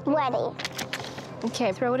 Ready.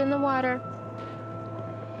 Okay, throw it in the water.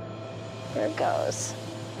 There it goes.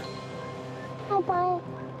 Bye-bye.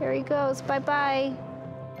 There he goes, bye-bye.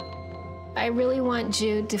 I really want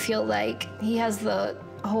Jude to feel like he has the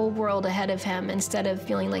whole world ahead of him instead of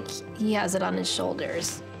feeling like he has it on his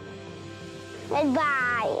shoulders.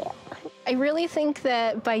 Goodbye. I really think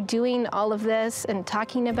that by doing all of this and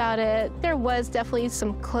talking about it, there was definitely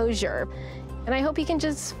some closure. And I hope he can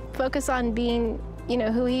just focus on being,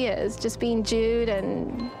 who he is, just being Jude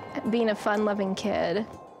and being a fun-loving kid.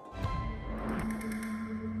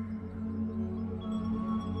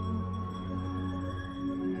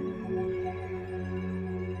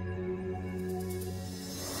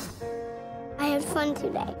 I had fun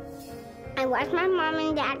today. I watched my mom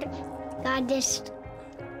and dad just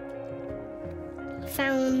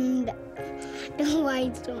found the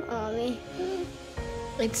lights from Mommy.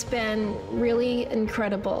 It's been really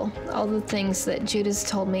incredible, all the things that Jude has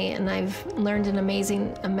told me, and I've learned an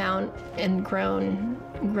amazing amount and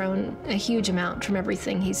grown a huge amount from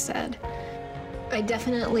everything he said. I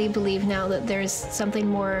definitely believe now that there's something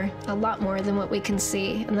more, a lot more than what we can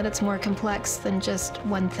see, and that it's more complex than just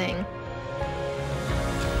one thing.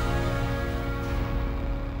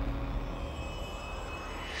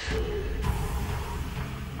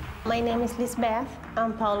 My name is Lisbeth.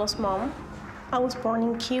 I'm Paolo's mom. I was born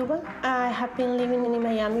in Cuba. I have been living in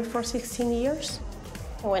Miami for 16 years.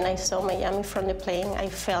 When I saw Miami from the plane, I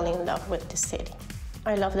fell in love with the city.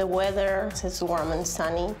 I love the weather. It's warm and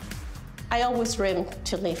sunny. I always dreamed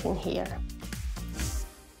to live in here.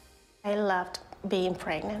 I loved being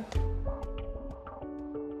pregnant.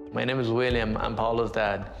 My name is William. I'm Paolo's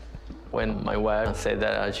dad. When my wife said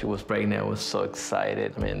that she was pregnant, I was so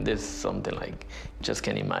excited. I mean, this is something like, just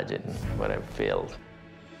can't imagine what I feel.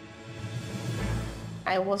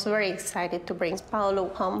 I was very excited to bring Paolo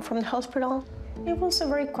home from the hospital. He was a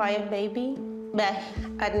very quiet baby, but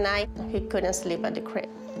at night he couldn't sleep at the crib.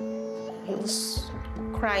 He was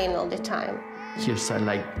crying all the time. He started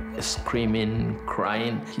like screaming,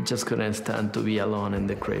 crying. He just couldn't stand to be alone in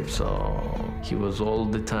the crib, so he was all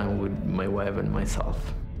the time with my wife and myself.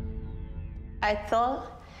 I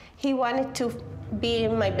thought he wanted to be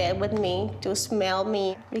in my bed with me, to smell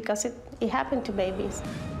me, because it happened to babies.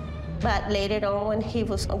 But later on, when he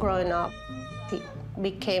was growing up, he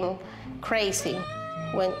became crazy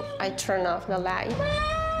when I turned off the light.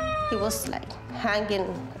 He was like hanging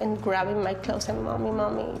and grabbing my clothes and, Mommy,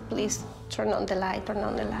 Mommy, please turn on the light, turn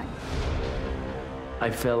on the light. I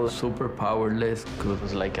felt super powerless because it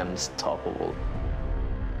was like unstoppable.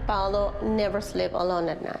 Paolo never slept alone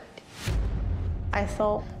at night. I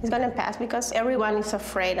thought it's gonna pass because everyone is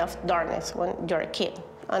afraid of darkness when you're a kid.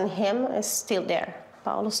 And him is still there.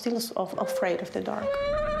 Paolo's still afraid of the dark.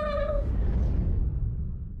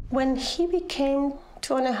 When he became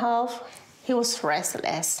 2.5, he was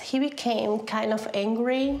restless. He became kind of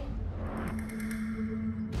angry.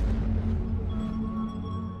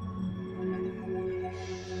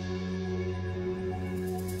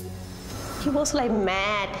 He was like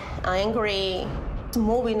mad, angry,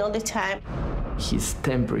 moving all the time. His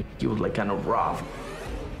temper, he was like kind of rough.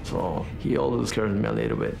 So he always scared me a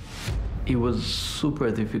little bit. It was super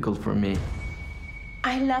difficult for me.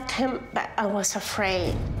 I loved him, but I was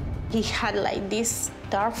afraid. He had like this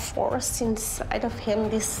dark force inside of him,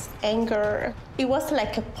 this anger. It was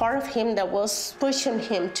like a part of him that was pushing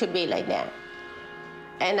him to be like that.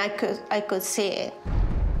 And I could see it.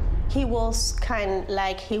 He was kind of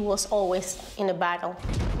like he was always in a battle.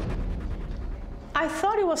 I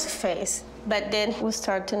thought it was a phase, but then we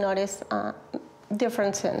started to notice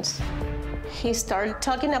differences. He started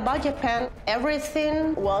talking about Japan.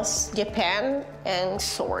 Everything was Japan and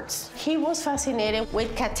swords. He was fascinated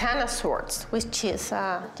with katana swords, which is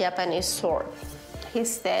a Japanese sword. He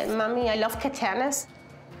said, Mommy, I love katanas.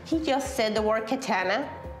 He just said the word katana.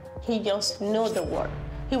 He just knew the word.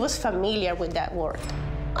 He was familiar with that word.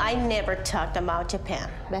 I never talked about Japan,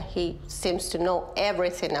 but he seems to know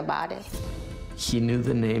everything about it. He knew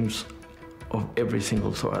the names of every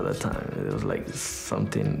single sword at the time. It was like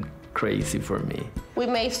something crazy for me. We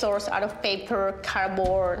made swords out of paper,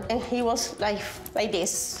 cardboard, and he was like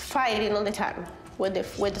this, fighting all the time with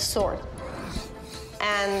the sword.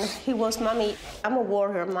 And he was, Mommy, I'm a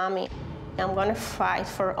warrior, Mommy. I'm gonna fight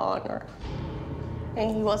for honor.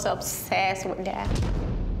 And he was obsessed with that.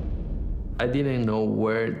 I didn't know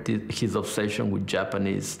where did his obsession with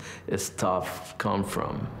Japanese stuff come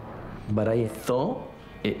from, but I thought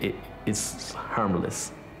it's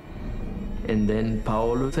harmless. And then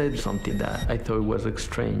Paolo said something that I thought was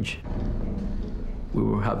strange. We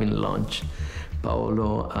were having lunch.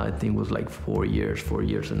 Paolo, I think, was like 4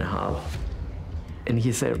 years and a half. And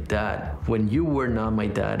he said, Dad, when you were not my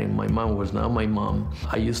dad and my mom was not my mom,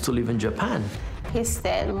 I used to live in Japan. He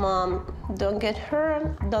said, Mom, don't get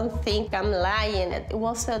hurt. Don't think I'm lying. It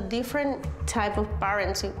was a different type of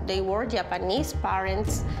parents. They were Japanese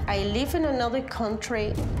parents. I live in another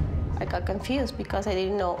country. I got confused because I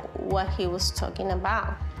didn't know what he was talking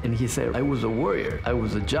about. And he said, I was a warrior. I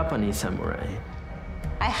was a Japanese samurai.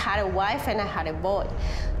 I had a wife and I had a boy.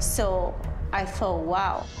 So I thought,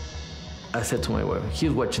 wow. I said to my wife,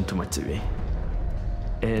 he's watching too much TV.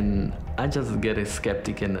 And I just get a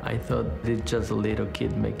skeptic, and I thought it's just a little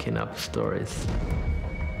kid making up stories.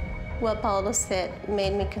 What Paolo said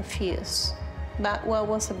made me confused. But what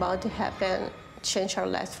was about to happen changed our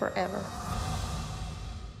lives forever.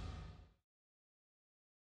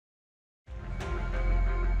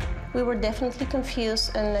 We were definitely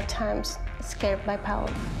confused and at times scared by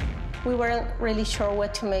Paolo. We weren't really sure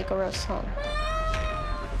what to make of our son.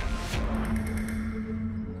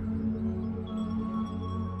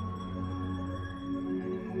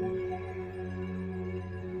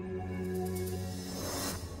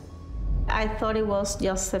 I thought it was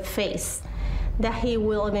just a phase, that he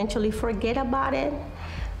will eventually forget about it,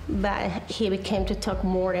 but he became to talk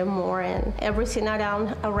more and more, and everything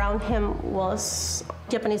around him was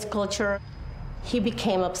Japanese culture. He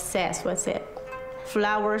became obsessed with it.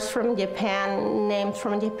 Flowers from Japan, names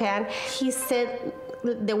from Japan. He said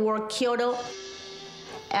the word Kyoto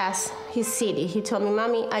as his city. He told me,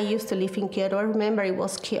 Mommy, I used to live in Kyoto. I remember it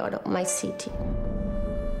was Kyoto, my city.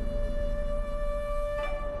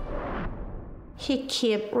 He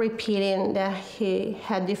kept repeating that he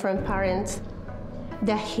had different parents,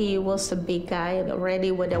 that he was a big guy already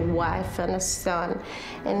with a wife and a son,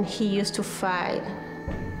 and he used to fight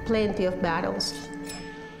plenty of battles.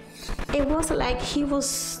 It was like he was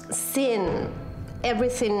seeing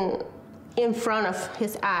everything in front of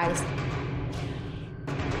his eyes.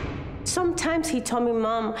 Sometimes he told me,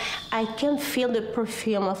 Mom, I can feel the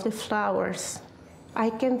perfume of the flowers. I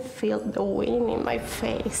can feel the wind in my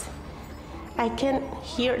face. I can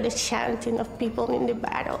hear the chanting of people in the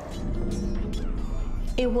battle.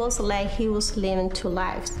 It was like he was living two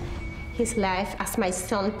lives. His life as my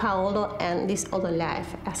son Paolo and this other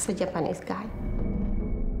life as a Japanese guy.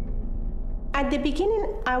 At the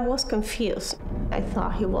beginning, I was confused. I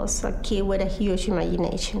thought he was a kid with a huge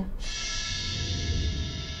imagination.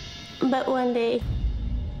 But one day,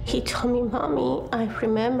 he told me, Mommy, I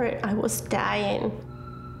remember I was dying.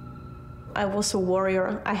 I was a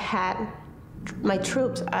warrior. I had my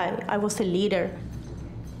troops. I was a leader.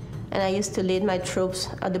 And I used to lead my troops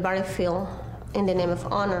at the battlefield in the name of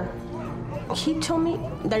honor. He told me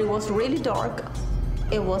that it was really dark.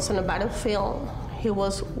 It wasn't a battlefield. He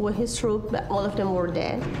was with his troops, but all of them were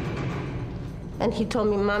dead. And he told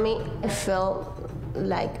me, Mommy, I felt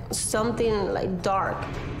like something like dark.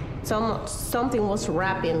 Something was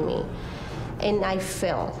wrapping me, and I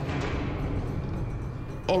fell,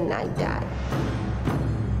 and I died.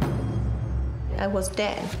 I was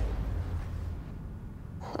dead.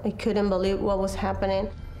 I couldn't believe what was happening.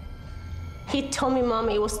 He told me,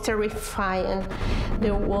 Mommy, it was terrifying.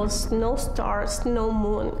 There was no stars, no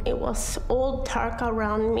moon. It was all dark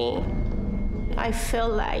around me. I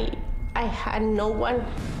felt like I had no one.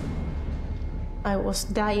 I was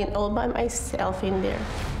dying all by myself in there.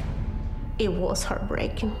 It was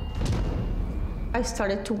heartbreaking. I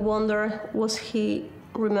started to wonder, was he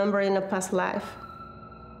remembering a past life?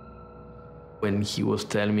 When he was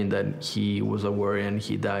telling me that he was a warrior and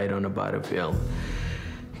he died on a battlefield,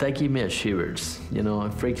 that gave me a shivers. You know,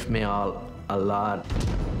 it freaks me out a lot.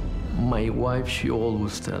 My wife, she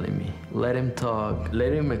always telling me, let him talk,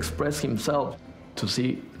 let him express himself to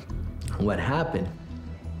see what happened.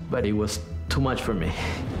 But it was too much for me.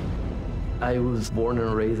 I was born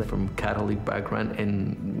and raised from Catholic background,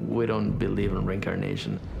 and we don't believe in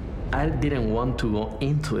reincarnation. I didn't want to go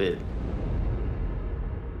into it.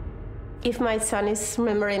 If my son is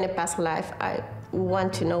remembering a past life, I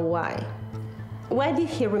want to know why. Why did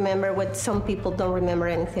he remember what some people don't remember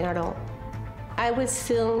anything at all? I would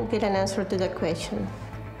soon get an answer to that question,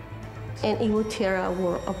 and it would tear our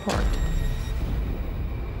world apart.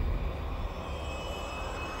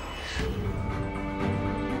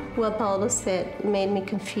 What Paolo said made me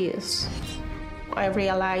confused. I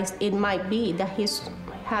realized it might be that he's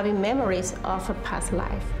having memories of a past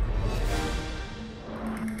life.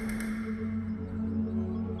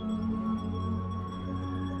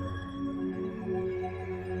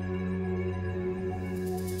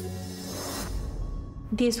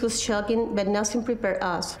 This was shocking, but nothing prepared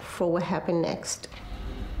us for what happened next.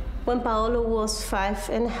 When Paolo was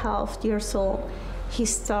 5.5 years old, he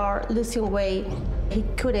started losing weight. He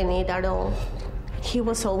couldn't eat at all. He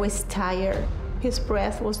was always tired. His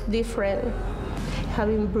breath was different,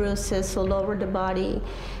 having bruises all over the body,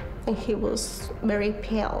 and he was very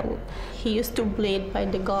pale. He used to bleed by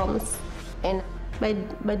the gums and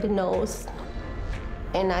by the nose.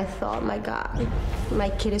 And I thought, my God, my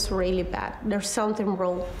kid is really bad. There's something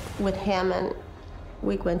wrong with him, and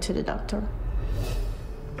we went to the doctor.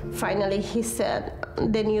 Finally, he said,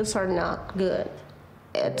 the news are not good.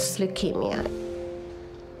 It's leukemia.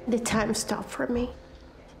 The time stopped for me.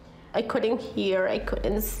 I couldn't hear, I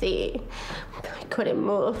couldn't see, I couldn't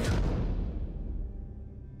move.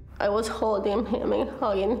 I was holding him and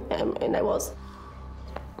hugging him, and I was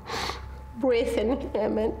breathing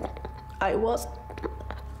him, and I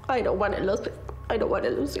don't want to lose it. I don't want to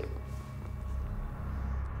lose it.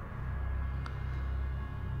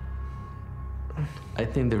 I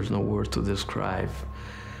think there's no words to describe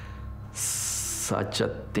such a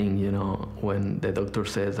thing, you know, when the doctor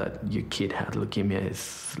says that your kid had leukemia.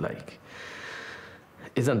 It's like,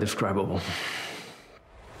 it's indescribable.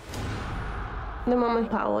 The moment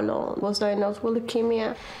Paolo was diagnosed with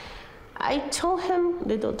leukemia, I told him,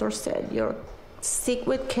 the doctor said, you're sick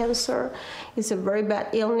with cancer. It's a very bad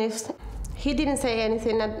illness. He didn't say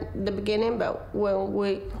anything at the beginning, but when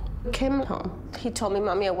we came home, he told me,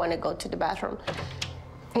 Mommy, I want to go to the bathroom.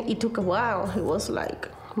 And it took a while. He was like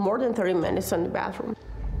more than 30 minutes in the bathroom.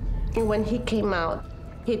 And when he came out,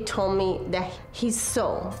 he told me that he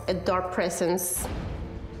saw a dark presence,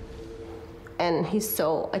 and he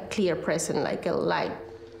saw a clear presence, like a light.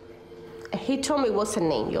 He told me it was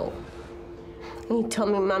an angel. He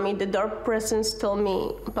told me, Mommy, the dark presence told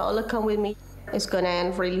me, Paolo, come with me. It's gonna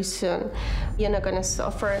end really soon. You're not gonna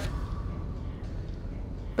suffer.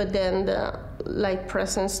 But then the light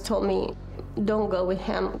presence told me, don't go with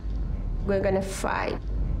him. We're gonna fight.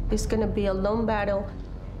 It's gonna be a long battle,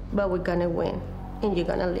 but we're gonna win, and you're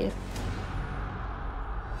gonna live.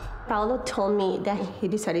 Paolo told me that he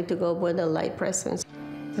decided to go with the light presence.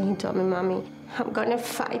 And he told me, Mommy, I'm gonna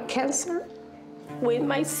fight cancer with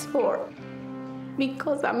my sword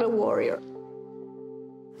because I'm a warrior.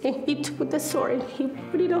 And he took the sword and he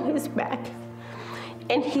put it on his back.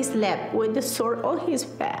 And he slept with the sword on his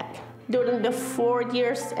back during the 4.5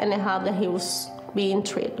 years that he was being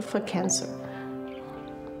treated for cancer.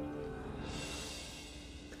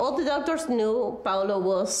 All the doctors knew Paolo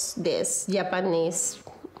was this Japanese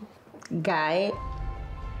guy.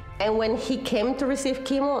 And when he came to receive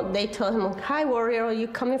chemo, they told him, hi, warrior, are you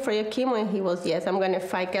coming for your chemo? And he was, yes, I'm going to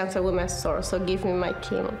fight cancer with my sword, so give me my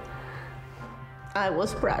chemo. I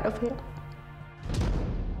was proud of him.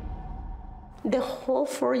 The whole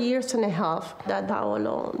 4.5 years that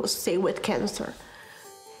Paolo was sick with cancer,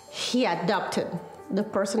 he adopted the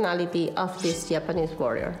personality of this Japanese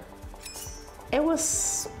warrior. It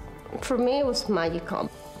was, for me, it was magical.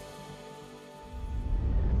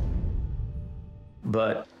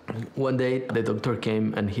 But one day, the doctor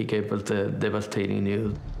came and he gave us the devastating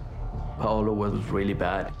news. Paolo was really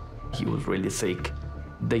bad. He was really sick.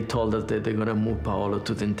 They told us that they're gonna move Paolo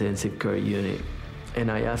to the intensive care unit.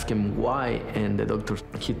 And I asked him why, and the doctor,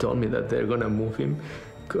 he told me that they're gonna move him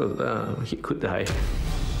because he could die.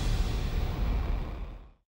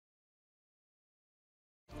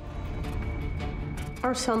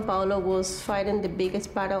 Our son Paolo was fighting the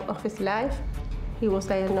biggest battle of his life. He was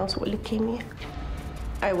diagnosed with leukemia.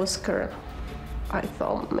 I was scared. I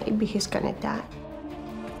thought maybe he's gonna die.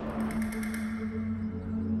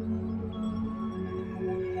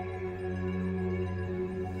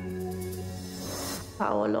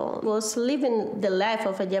 Paolo was living the life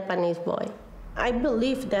of a Japanese boy. I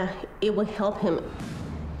believe that it would help him.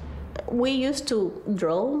 We used to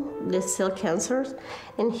draw the cell cancers,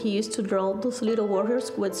 and he used to draw those little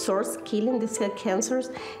warriors with swords killing the cell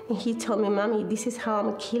cancers. And he told me, Mommy, this is how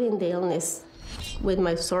I'm killing the illness with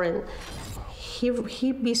my sword. And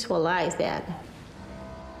he visualized that.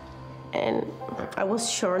 And I was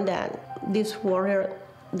sure that this warrior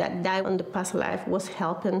that died in the past life was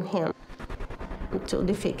helping him to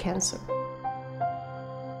defeat cancer.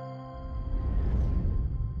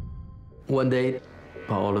 One day,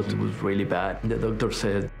 Paolo was really bad. The doctor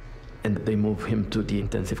said, and they moved him to the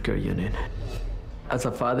intensive care unit. As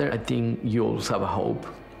a father, I think you always have a hope,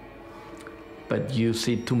 but you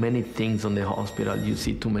see too many things on the hospital. You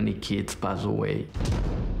see too many kids pass away.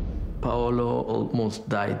 Paolo almost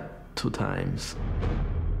died 2 times.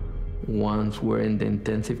 Once were in the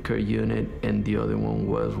intensive care unit, and the other one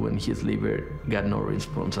was when his liver got no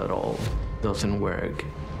response at all. Doesn't work.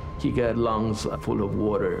 He got lungs full of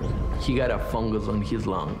water. He got a fungus on his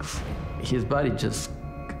lungs. His body just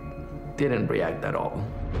didn't react at all.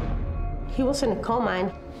 He was in a coma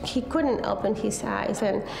and he couldn't open his eyes,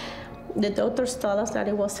 and the doctors told us that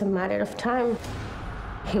it was a matter of time.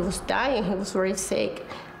 He was dying, he was very sick,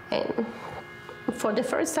 and for the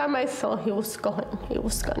first time I thought he was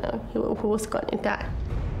gonna die.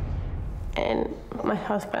 And my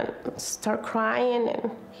husband started crying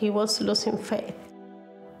and he was losing faith.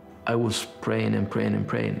 I was praying and praying and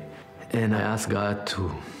praying, and I asked God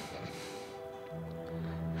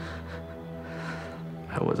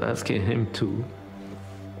I was asking him to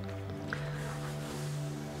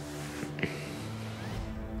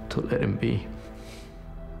let him be.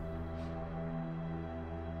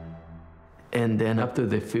 And then after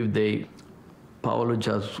the 5th day, Paolo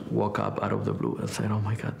just woke up out of the blue and said, oh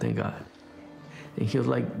my God, thank God. And he was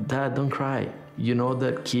like, Dad, don't cry. You know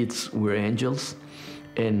that kids were angels,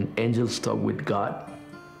 and angels talk with God.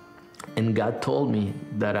 And God told me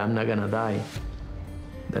that I'm not gonna die,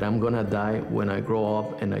 that I'm gonna die when I grow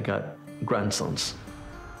up and I got grandsons.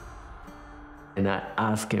 And I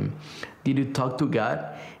asked him, did you talk to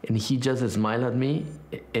God? And he just smiled at me,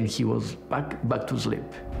 and he was back to sleep.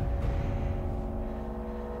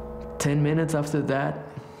 10 minutes after that,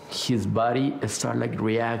 his body started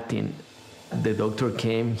reacting. The doctor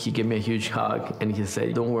came, he gave me a huge hug, and he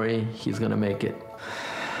said, don't worry, he's gonna make it.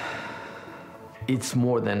 It's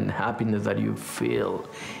more than happiness that you feel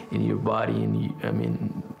in your body, and I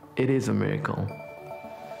mean, it is a miracle.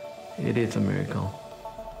 It is a miracle.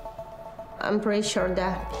 I'm pretty sure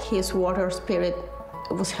that his water spirit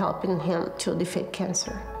was helping him to defeat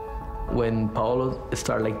cancer. When Paolo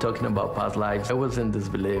started talking about past lives, I was in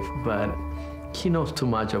disbelief, but He knows too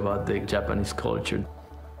much about the Japanese culture.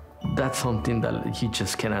 That's something that he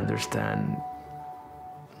just can't understand.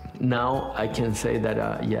 Now I can say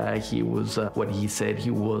that, yeah, he was what he said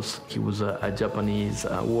he was. He was a Japanese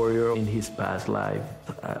warrior in his past life.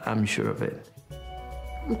 I'm sure of it.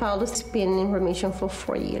 Paolo's been in remission for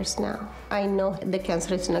 4 years now. I know the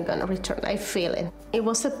cancer is not gonna return. I feel it. It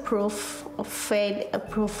was a proof of faith, a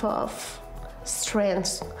proof of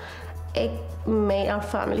strength. It made our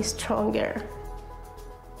family stronger.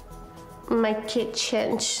 My kid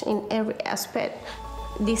changed in every aspect.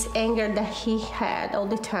 This anger that he had all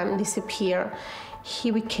the time disappeared.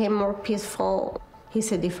 He became more peaceful.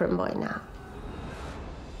 He's a different boy now.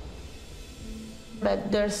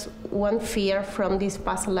 But there's one fear from this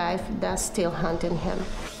past life that's still haunting him.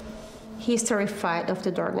 He's terrified of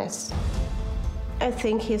the darkness. I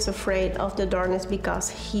think he's afraid of the darkness because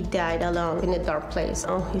he died alone in a dark place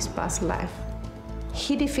on his past life.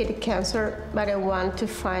 He defeated cancer, but I want to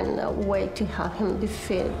find a way to help him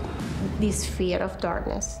defeat this fear of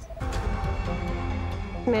darkness.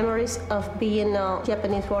 Memories of being a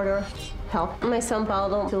Japanese warrior helped my son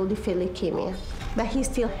Paolo to defeat leukemia, but he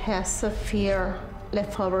still has a fear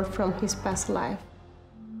left over from his past life.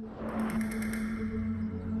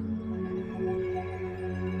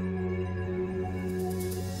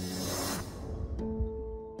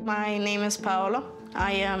 My name is Paolo.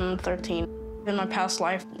 I am 13. In my past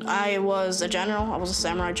life, I was a general. I was a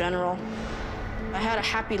samurai general. I had a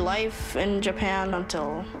happy life in Japan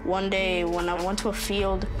until one day when I went to a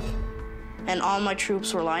field and all my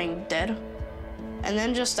troops were lying dead. And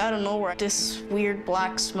then just out of nowhere, this weird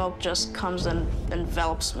black smoke just comes and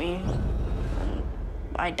envelops me, and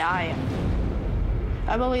I die.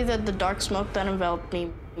 I believe that the dark smoke that enveloped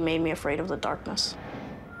me made me afraid of the darkness.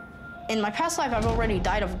 In my past life, I've already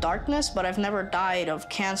died of darkness, but I've never died of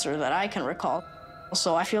cancer that I can recall.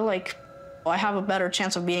 So I feel like I have a better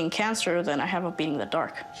chance of beating cancer than I have of beating the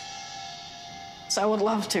dark. So I would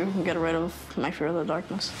love to get rid of my fear of the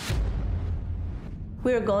darkness.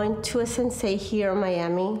 We're going to a sensei here in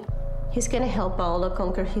Miami. He's gonna help Paolo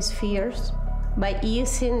conquer his fears by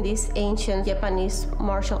using these ancient Japanese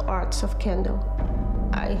martial arts of kendo.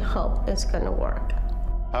 I hope it's gonna work.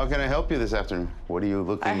 How can I help you this afternoon? What are you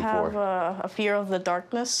looking for? I have a fear of the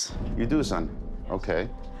darkness. You do, son. Okay.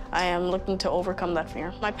 I am looking to overcome that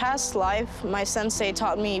fear. My past life, my sensei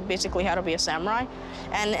taught me basically how to be a samurai.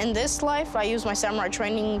 And in this life, I use my samurai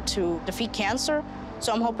training to defeat cancer.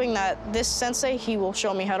 So I'm hoping that this sensei, he will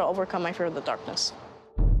show me how to overcome my fear of the darkness.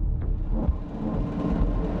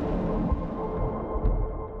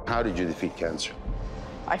 How did you defeat cancer?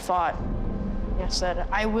 I fought. I said,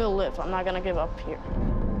 I will live. I'm not gonna give up here.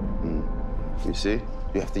 You see?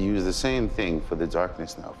 You have to use the same thing for the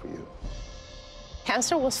darkness now for you.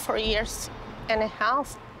 Cancer was 4 years and a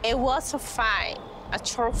half. It was a fight, a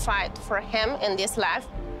short fight for him in this life,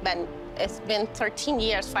 but it's been 13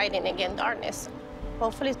 years fighting against darkness.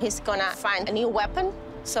 Hopefully he's gonna find a new weapon,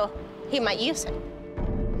 so he might use it.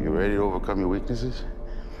 You ready to overcome your weaknesses?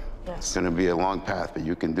 Yes. It's gonna be a long path, but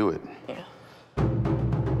you can do it. Yeah.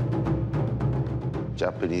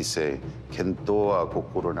 Japanese say, Kento wa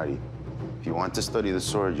kokoro nari. If you want to study the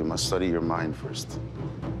sword, you must study your mind first.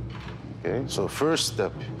 Okay? So first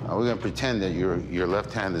step, we're gonna pretend that your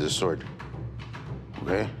left hand is a sword.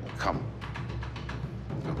 Okay? Come.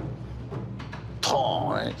 Tong,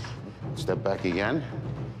 right? Step back again.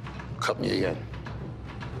 Cut me again.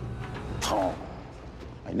 Tong.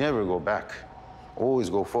 I never go back. Always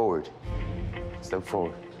go forward. Step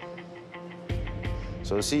forward.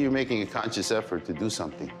 So see, you're making a conscious effort to do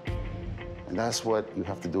something. And that's what you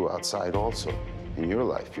have to do outside also in your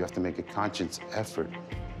life. You have to make a conscious effort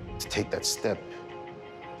to take that step.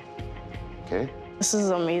 Okay? This is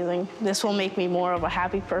amazing. This will make me more of a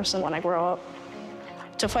happy person when I grow up.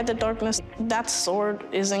 To fight the darkness, that sword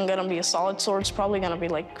isn't gonna be a solid sword. It's probably gonna be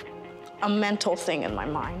like a mental thing in my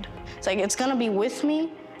mind. It's like, it's gonna be with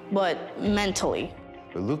me, but mentally.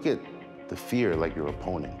 But look at the fear like your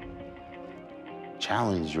opponent.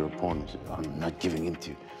 Challenge your opponent. I'm not giving in to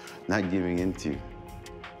you. Not giving in to you.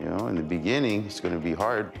 You know, in the beginning, it's gonna be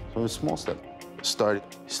hard. So a small step. Start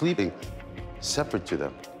sleeping separate to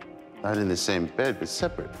them. Not in the same bed, but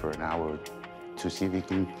separate for an hour to see if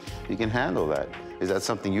you can handle that. Is that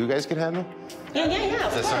something you guys can handle? Yeah.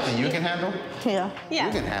 Is that something you can handle? Yeah.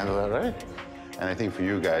 You can handle that, right? And I think for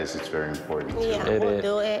you guys, it's very important. Yeah, we'll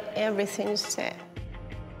do it, everything you said.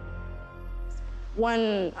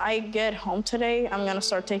 When I get home today, I'm gonna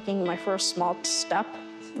start taking my first small step.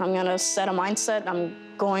 I'm gonna set a mindset. I'm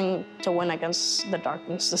going to win against the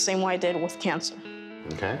darkness, the same way I did with cancer.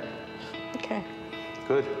 Okay. Okay.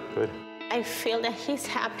 Good, good. I feel that he's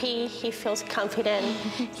happy, he feels confident,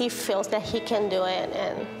 he feels that he can do it,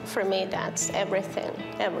 and for me, that's everything,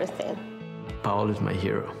 everything. Paolo is my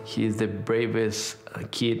hero. He is the bravest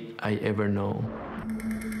kid I ever know.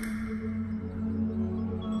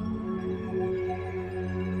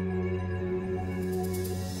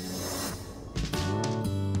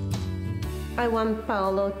 I want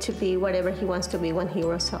Paolo to be whatever he wants to be when he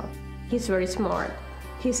grows up. He's very smart.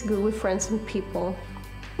 He's good with friends and people.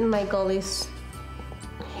 My goal is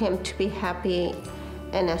him to be happy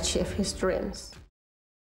and achieve his dreams.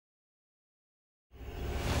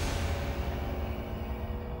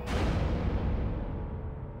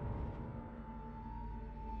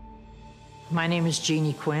 My name is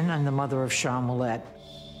Jeannie Quinn. I'm the mother of Sean Willett.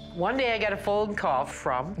 One day I got a phone call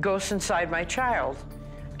from Ghosts Inside My Child,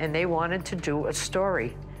 and they wanted to do a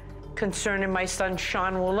story concerning my son,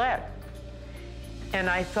 Sean Willett. And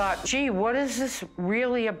I thought, gee, what is this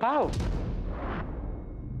really about?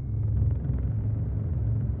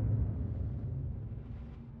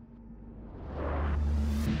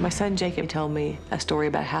 My son Jacob told me a story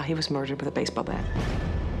about how he was murdered with a baseball bat.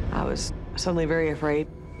 I was suddenly very afraid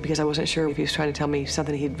because I wasn't sure if he was trying to tell me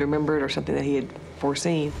something he'd remembered or something that he had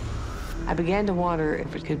foreseen. I began to wonder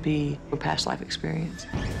if it could be a past life experience.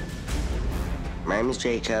 My name is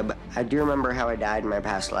Jacob. I do remember how I died in my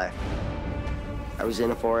past life. I was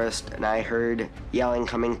in a forest and I heard yelling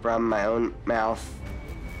coming from my own mouth,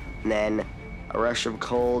 and then a rush of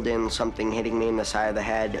cold and something hitting me in the side of the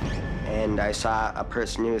head, and I saw a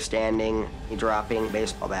person who was standing dropping a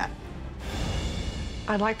baseball bat.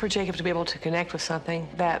 I'd like for Jacob to be able to connect with something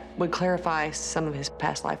that would clarify some of his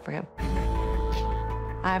past life for him.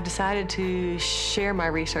 I've decided to share my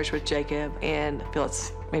research with Jacob and feel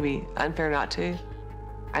it's maybe unfair not to.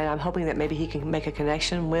 And I'm hoping that maybe he can make a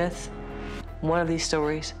connection with one of these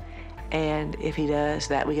stories. And if he does,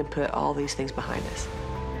 that we can put all these things behind us.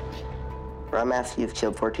 Ron Matthews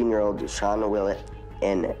killed 14-year-old Sean Willett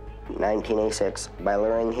in 1986 by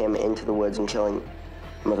luring him into the woods and killing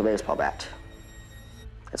him with a baseball bat.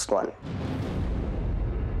 That's the one.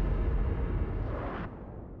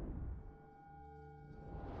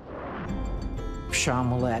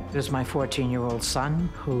 Sean Willett is my 14-year-old son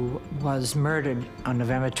who was murdered on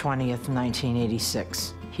November 20th,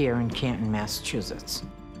 1986, here in Canton, Massachusetts.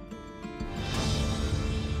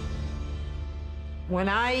 When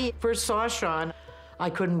I first saw Sean, I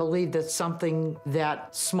couldn't believe that something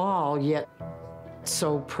that small yet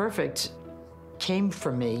so perfect came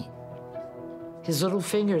from me. His little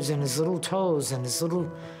fingers and his little toes and his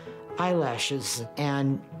little eyelashes,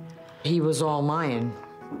 and he was all mine.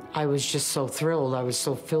 I was just so thrilled. I was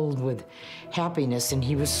so filled with happiness, and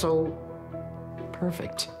he was so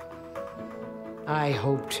perfect. I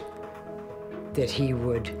hoped that he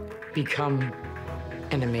would become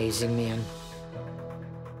an amazing man.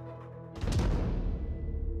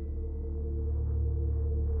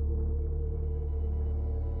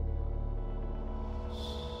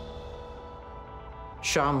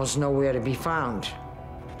 Sean was nowhere to be found.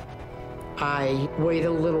 I waited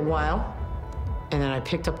a little while, and then I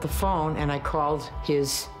picked up the phone and I called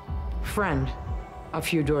his friend a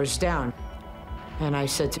few doors down. And I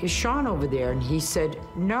said, "Is Sean over there?" And he said,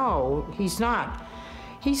 "No, he's not.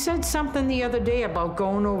 He said something the other day about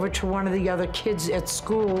going over to one of the other kids at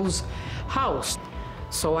school's house."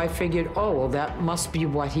 So I figured, oh, well, that must be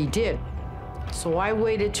what he did. So I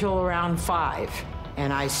waited till around 5,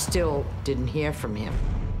 and I still didn't hear from him.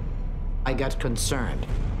 I got concerned.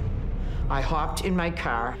 I hopped in my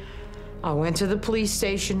car. I went to the police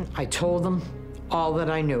station. I told them all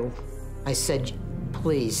that I knew. I said,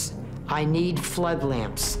 "Please, I need flood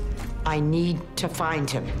lamps. I need to find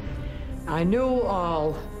him." I knew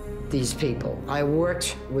all these people. I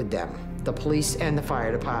worked with them, the police and the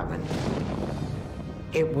fire department.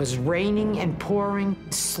 It was raining and pouring,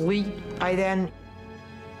 sleet by then.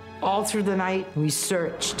 All through the night, we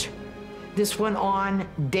searched. This went on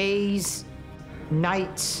days,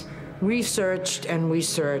 nights. We searched and we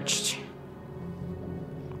searched,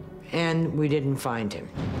 and we didn't find him.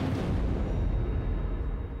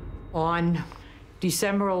 On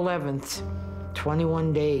December 11th,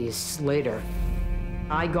 21 days later,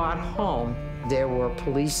 I got home. There were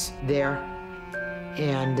police there,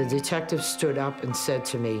 and the detective stood up and said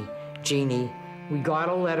to me, "Jeannie, we got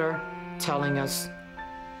a letter telling us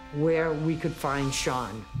where we could find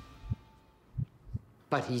Sean,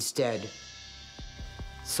 but he's dead."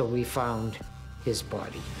 So we found his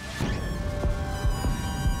body.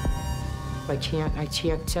 I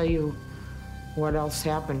can't tell you what else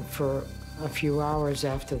happened for a few hours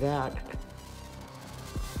after that.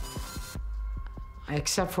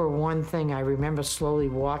 Except for one thing, I remember slowly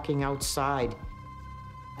walking outside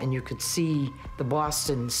and you could see the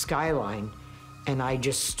Boston skyline, and I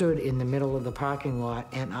just stood in the middle of the parking lot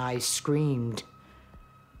and I screamed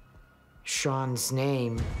Sean's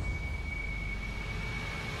name.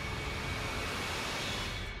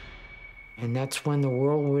 And that's when the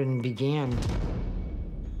whirlwind began.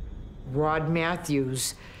 Rod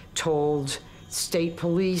Matthews told state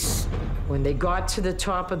police when they got to the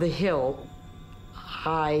top of the hill,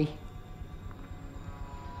 I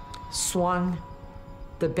swung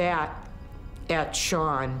the bat at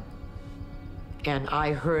Sean and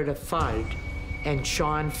I heard a thud and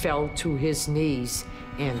Sean fell to his knees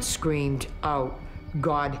and screamed out,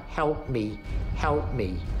 "God help me, help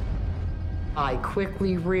me." I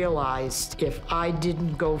quickly realized if I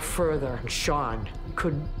didn't go further, Sean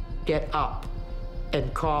could get up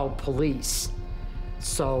and call police.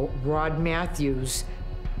 So Rod Matthews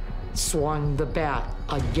swung the bat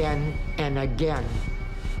again and again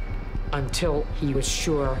until he was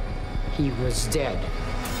sure he was dead.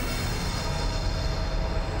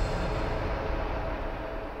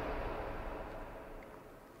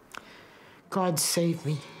 God save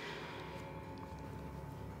me.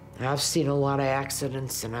 I've seen a lot of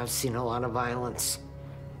accidents and I've seen a lot of violence.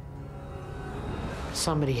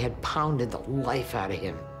 Somebody had pounded the life out of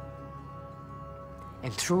him.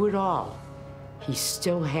 And through it all, he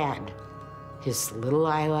still had his little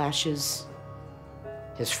eyelashes,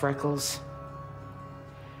 his freckles.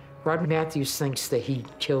 Rod Matthews thinks that he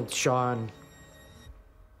killed Sean.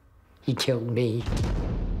 He killed me.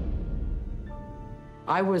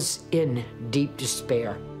 I was in deep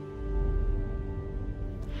despair.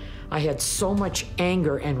 I had so much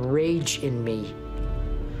anger and rage in me.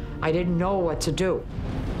 I didn't know what to do.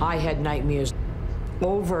 I had nightmares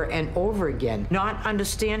over and over again, not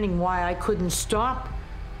understanding why I couldn't stop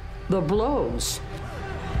the blows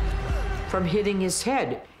from hitting his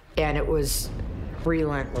head. And it was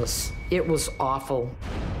relentless. It was awful.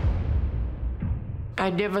 I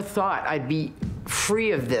never thought I'd be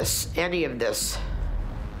free of this, any of this.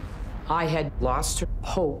 I had lost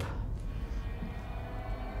hope.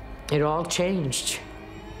 It all changed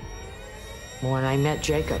when I met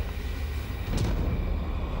Jacob.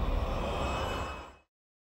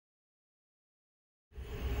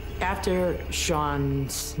 After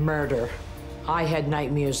Sean's murder, I had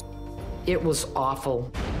nightmares. It was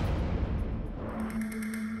awful.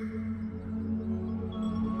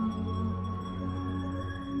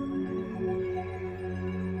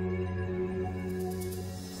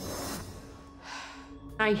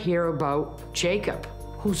 I hear about Jacob,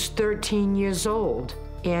 who's 13 years old,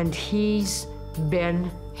 and he's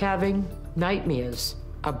been having nightmares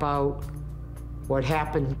about what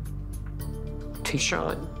happened to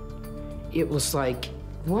Sean. It was like,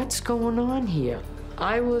 what's going on here?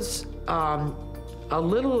 I was a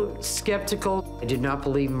little skeptical. I did not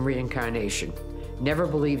believe in reincarnation. Never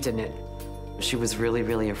believed in it. She was really,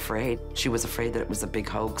 really afraid. She was afraid that it was a big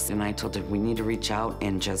hoax, and I told her we need to reach out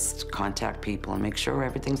and just contact people and make sure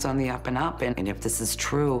everything's on the up and up, and if this is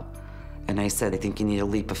true. And I said, I think you need a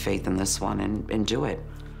leap of faith in this one and do it.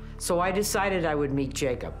 So I decided I would meet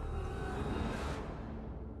Jacob.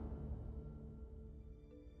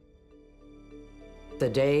 The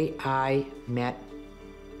day I met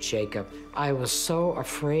Jacob, I was so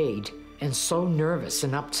afraid and so nervous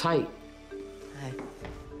and uptight.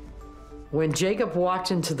 When Jacob walked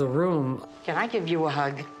into the room, can I give you a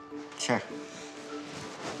hug? Sure.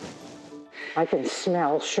 I can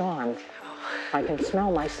smell Sean. I can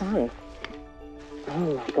smell my son. Oh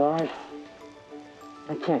my God.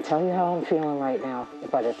 I can't tell you how I'm feeling right now,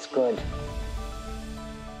 but it's good.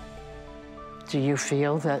 Do you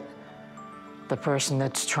feel that the person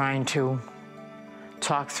that's trying to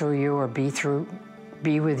talk through you or be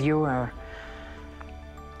with you or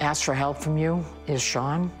ask for help from you is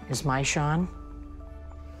Sean, is my Sean?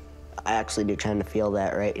 I actually do kind of feel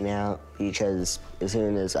that right now because as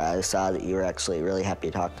soon as I saw that you were actually really happy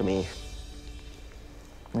to talk to me.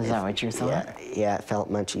 Is that what you thought? Yeah, it felt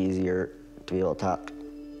much easier to be able to talk.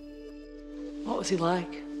 What was he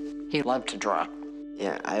like? He loved to draw.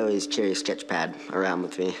 Yeah, I always carry a sketch pad around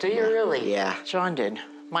with me. Do you really? Yeah. Sean did.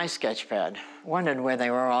 My sketch pad. Wondered where they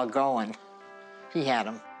were all going. He had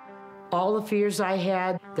them. All the fears I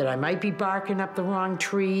had, that I might be barking up the wrong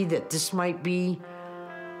tree, that this might be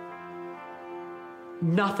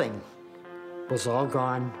nothing, was all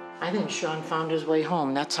gone. I think Sean found his way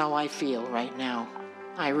home. That's how I feel right now.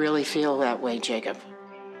 I really feel that way, Jacob.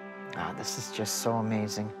 Ah, this is just so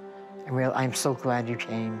amazing. I'm so glad you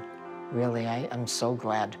came. Really, I'm so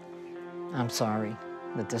glad. I'm sorry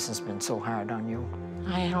that this has been so hard on you.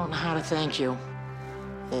 I don't know how to thank you.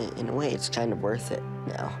 in a way, it's kind of worth it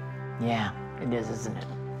now. Yeah, it is, isn't it?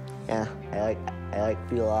 Yeah, I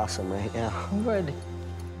feel awesome right now. Good.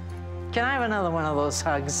 Can I have another one of those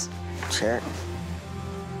hugs? Sure.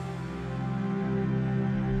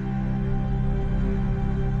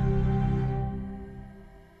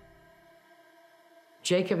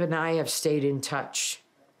 Jacob and I have stayed in touch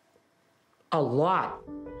a lot.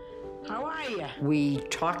 How are you? We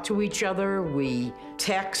talk to each other, we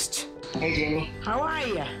text. Hey, Jamie. How are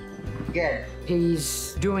you? Good.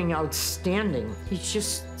 He's doing outstanding. He's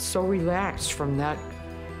just so relaxed from that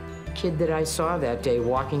kid that I saw that day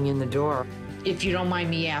walking in the door. If you don't mind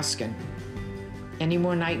me asking, any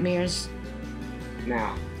more nightmares?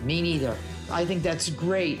 No. Me neither. I think that's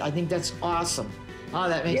great. I think that's awesome. Oh,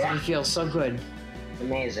 that makes me feel so good.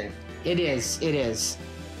 Amazing. It is, it is.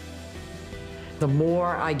 The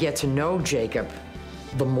more I get to know Jacob,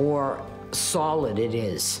 the more solid it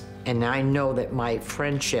is. And I know that my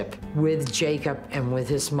friendship with Jacob and with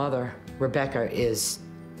his mother, Rebecca, is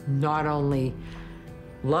not only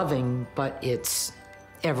loving, but it's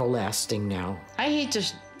everlasting now. I hate to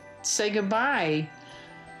say goodbye.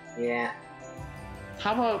 Yeah.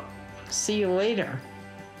 How about see you later?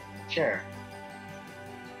 Sure.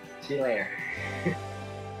 See you later.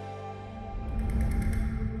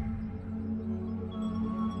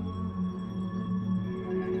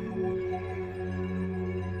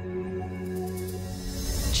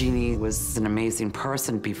 Jeannie was an amazing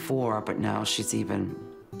person before, but now she's even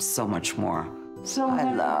so much more. So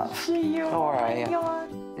I love. See you. How are you?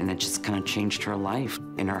 And it just kind of changed her life.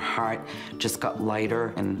 And her heart just got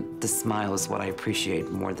lighter. And the smile is what I appreciate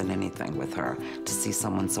more than anything with her, to see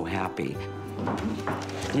someone so happy.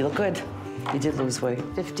 You look good. You did lose weight.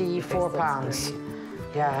 54 pounds.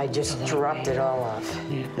 Yeah, I just dropped it all off.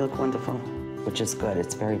 Yeah, you look wonderful, which is good.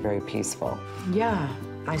 It's very, very peaceful. Yeah,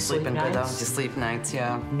 I sleep Sleeping good though? nights. You sleep nights,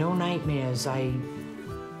 yeah. No nightmares. I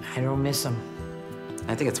don't miss them.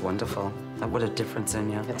 I think it's wonderul. What a difference in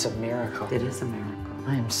you. It's a miracle. It is a miracle.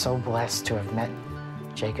 I am so blessed to have met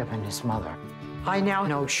Jacob and his mother. I now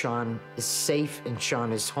know Sean is safe and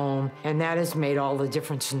Sean is home, and that has made all the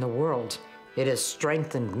difference in the world. It has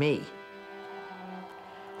strengthened me.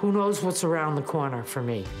 Who knows what's around the corner for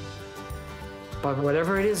me? But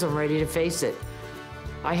whatever it is, I'm ready to face it.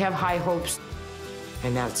 I have high hopes,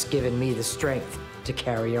 and that's given me the strength to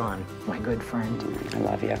carry on. My good friend. I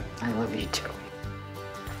love you. I love you too.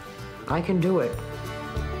 I can do it.